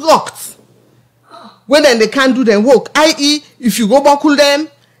obstructs when then they can't do their work, i.e. if you go buckle them,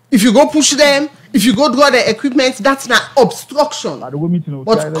 if you go push them, if you go draw the equipment, that's not obstruction.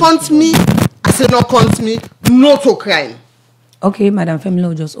 But count me, I say no count me, no to crime. Okay, Madam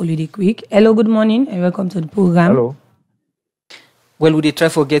Femi, just already quick. Hello, good morning, and welcome to the program. Hello. Well, would they try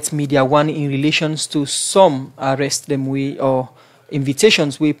to get media one in relations to some arrest them way or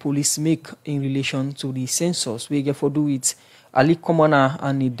invitations where police make in relation to the census? We get for do it Ali Komana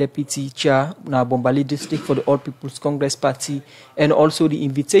and the deputy chair na Bombali district for the All People's Congress Party, and also the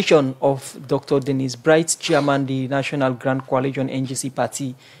invitation of Dr. Dennis Bright, chairman the National Grand Coalition NGC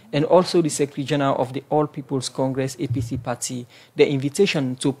Party, and also the Secretary General of the All People's Congress APC Party, the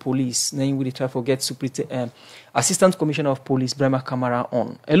invitation to police. Then we try to forget Assistant Commissioner of Police Brema Kamara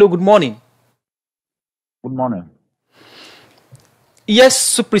on. Hello, good morning. Good morning. Yes,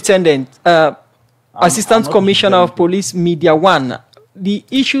 Superintendent. Assistant Commissioner of Police, Media One. The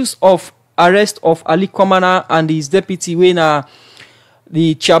issues of arrest of Ali Komana and his deputy, when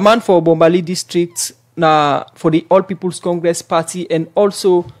the chairman for Bombali District for the All People's Congress Party, and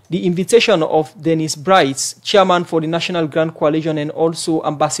also the invitation of Dennis Bright, chairman for the National Grand Coalition, and also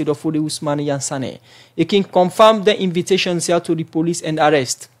Ambassador for the Usmani Yansane. You can confirm the invitations here to the police and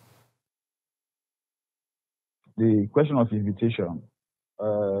arrest. The question of invitation,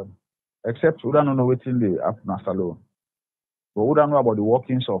 except we don't know waiting the happen alone. But we don't know about the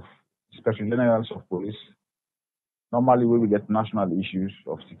workings of Special Generals of Police. Normally, when we get national issues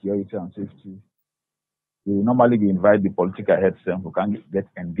of security and safety, we normally invite the political heads them who can get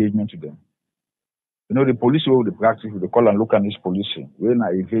engagement to them. You know, the police will the practice, they call and local news policing. We're in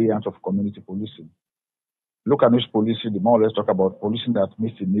a variant of community policing. Local news policing, the more or less talk about policing that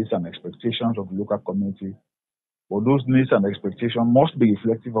meets the needs and expectations of the local community. But those needs and expectations must be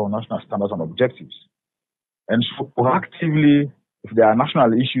reflective of national standards and objectives. And so proactively, if there are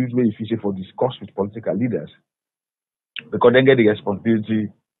national issues where you feel for discuss with political leaders, because they get the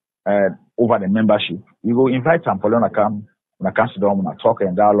responsibility over the membership, we will invite them for come, sit down, talk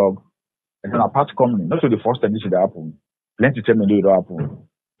and dialogue. And then apart coming, not to the first time this will happen. Plenty tell me it will happen.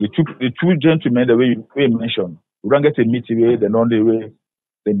 The two gentlemen, the way you mentioned, we don't get a meeting where they know the way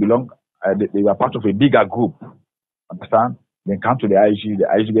they belong, they were part of a bigger group. Understand? Then come to the IG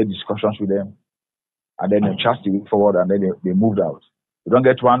get discussions with them, and then they chat the way forward, and then they moved out. You don't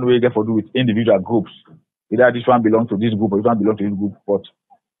get one way get for do with individual groups. Either this one belongs to this group or this one belongs to this group, but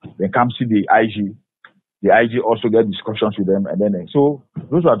they come see the IG. The IG also get discussions with them, and then so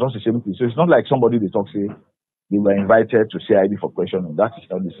those are just the same thing. So it's not like somebody they talk say they were invited to CID for questioning. That is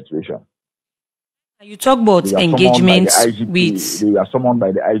not the situation. You talk about engagements with. They are summoned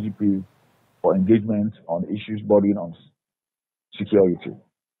by the IGP for engagement on issues bordering on security.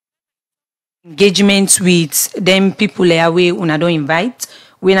 Engagements with them people away una don't invite.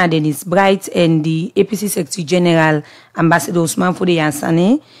 When are Dennis Bright and the APC Secretary General Ambassador Usman Fode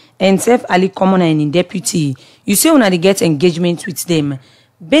Yansane and Sef Ali Komana and in deputy. You say una they get engagement with them.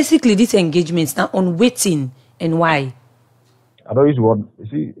 Basically, these engagements are on waiting and why? I don't use word. You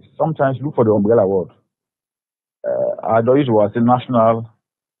see, sometimes look for the umbrella word. I don't use word. Say national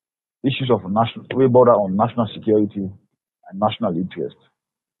issues of national, we border on national security and national interest.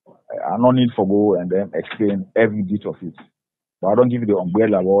 I no need for go and then explain every bit of it. But I don't give you the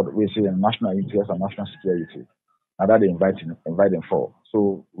umbrella word. We say national interest and national security. And that they invite them for.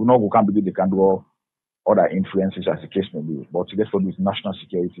 So we know we can't believe they can do other influences as the case may be. But to get for this national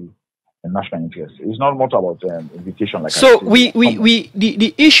security and national interest, it's not much about invitation like. So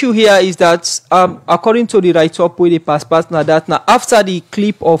the issue here is that according to the write-up where they pass now that now after the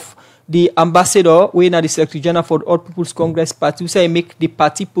clip of the ambassador, when the Secretary General for the All People's Congress Party, we say make the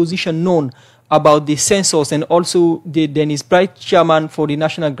party position known about the census, and also the Dennis Bright, chairman for the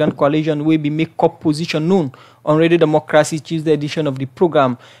National Grand Coalition, will be make up position known on Radio Democracy Tuesday edition of the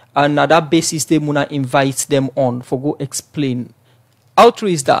program, and on that basis they wanna invite them on for go explain. How true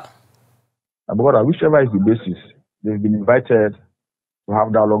is that? Brother, whichever is the basis, they've been invited to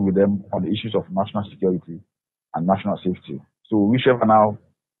have dialogue with them on the issues of national security and national safety. So whichever now,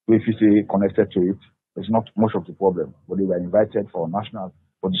 if you say connected to it, it's not much of the problem. But they were invited for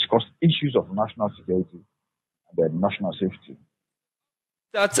discuss issues of national security and then national safety.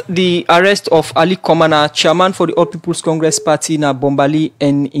 That the arrest of Ali Komana, chairman for the All People's Congress Party na Bombali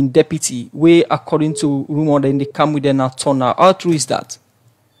and in deputy, where according to rumor then they come with an attorney. How true is that?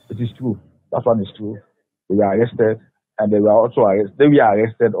 It is true. That one is true. They were arrested, and they were also arrested. They were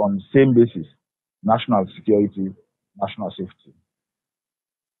arrested on the same basis: national security, national safety.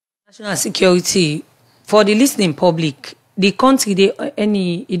 National security for the listening public. The country they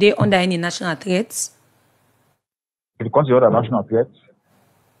under any national threats? The country under national threats.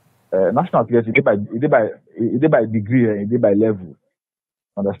 National threats it by degree, it by level.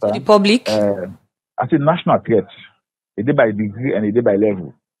 Understand? So the public. I say national threats. It by degree and it by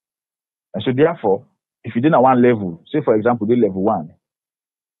level. And so therefore, if you did at one level, say for example, the level 1,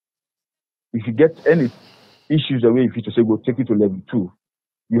 if you get any issues away, if you to say go take it to level 2,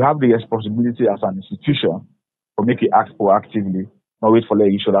 you have the responsibility as an institution to make it act proactively, not wait for the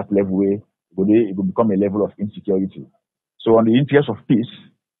issue that level where it will become a level of insecurity. So on the interest of peace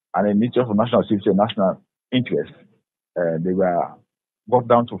and in the interest of national safety and national interest, they were brought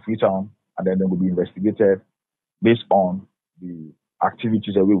down to Freetown and then they will be investigated based on the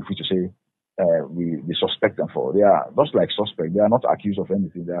activities that we wish to say we suspect them for. They are just like suspects. They are not accused of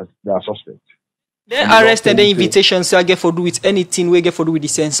anything. They are suspects. They arrest and the invitations so I get for do with anything we get for do with the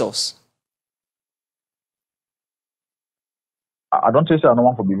census. I don't say I don't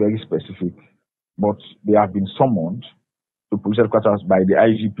want to be very specific, but they have been summoned to police headquarters by the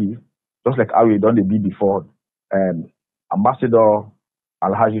IGP, just like how we done the bid before. Ambassador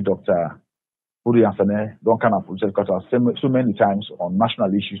Alhaji Dr. Puri Ansane don't come to police headquarters so many times on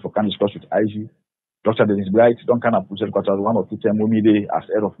national issues for can discuss with IG. Dr. Dennis Bright don't come to police headquarters 1 or 2 times media as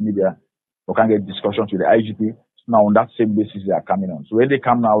head of media for can get discussions with the IGP. So now on that same basis they are coming on. So when they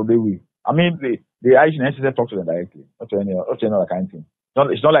come now, they will. I mean, the IG necessarily talk to them directly, not to any other kind of thing.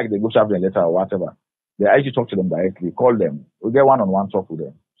 It's not like they go serve them a letter or whatever. The IG talk to them directly, call them. We get one-on-one talk with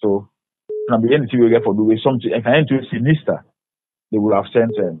them. So, be anything we get for doing something. If I to sinister, they will have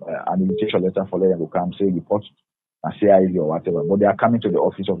sent an invitation letter for them to come say report and CID or whatever. But they are coming to the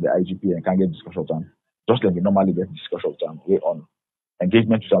office of the IGP and can get discussion with them, just like we normally get discussion with them. We on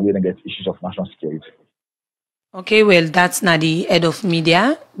engagement with them, we then get issues of national security. Okay, well, that's not the head of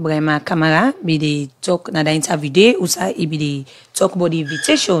media, Brema Kamara, be the talk na the interview day, usa be the talk about the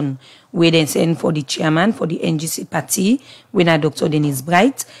invitation we then send for the chairman for the NGC party, when Dr. Dennis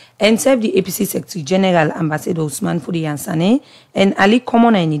Bright, and serve the APC Secretary General Ambassador Usman Fudi Ansane, and Ali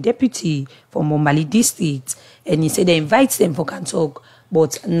Komona, any deputy from Mombali District, and he said they invite them for can talk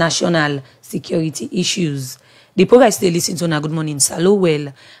about national security issues. The program still listen to Good Morning Salo.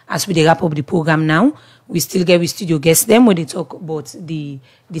 Well, as we wrap up the program now, we still get with studio guests them when they talk about the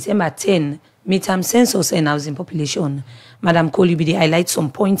December 10 midterm census and housing population. Madam Kolibi, they highlight some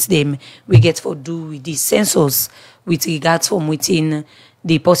points them we get for do with the census with regards from within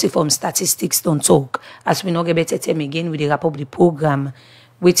the policy from statistics don't talk. As we not get better time again, we wrap up the program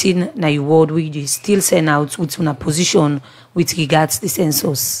within na word we still send out with una position with regards the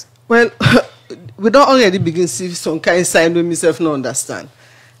census. Well, we don't already begin to see some kind of sign we myself not understand.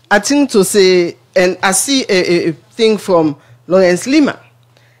 I think to say, and I see a thing from Lawrence Lima,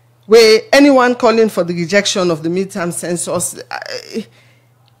 where anyone calling for the rejection of the midterm census,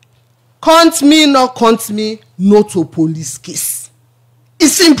 count me, not to police case.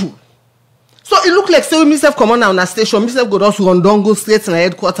 It's simple. So it look like say myself come on a station, myself go down to Rondon, go straight to the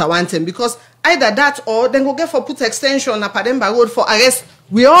headquarters one time, because either that or then go get for put extension on Pademba Road for arrest.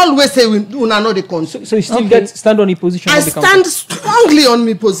 We always say we know the country. So you still get stand on your position? I stand strongly on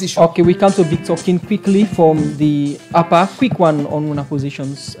my position. Okay, we come to Victor King quickly from the upper. Quick one on una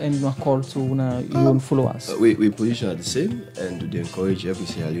positions and una call to una your own followers. We position are the same, and we encourage every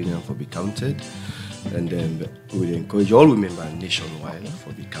Sierra Leonean for be counted, and then we encourage all women nationwide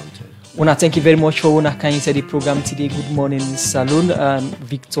for be counted. Una, thank you very much for una kind of the program today. Good Morning Saloon,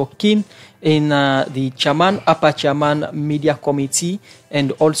 Victor King in the chairman, upper chairman media committee,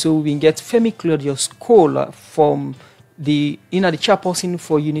 and also we get Femi Claudius call from the chairperson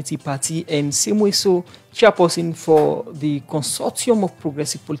for Unity Party, and same way so chairperson for the consortium of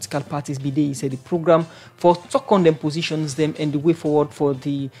progressive political parties. BD said the program for talk on them positions them and the way forward for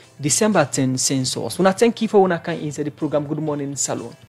the December 10 census. Una, thank you for una kind inside the program. Good Morning Saloon.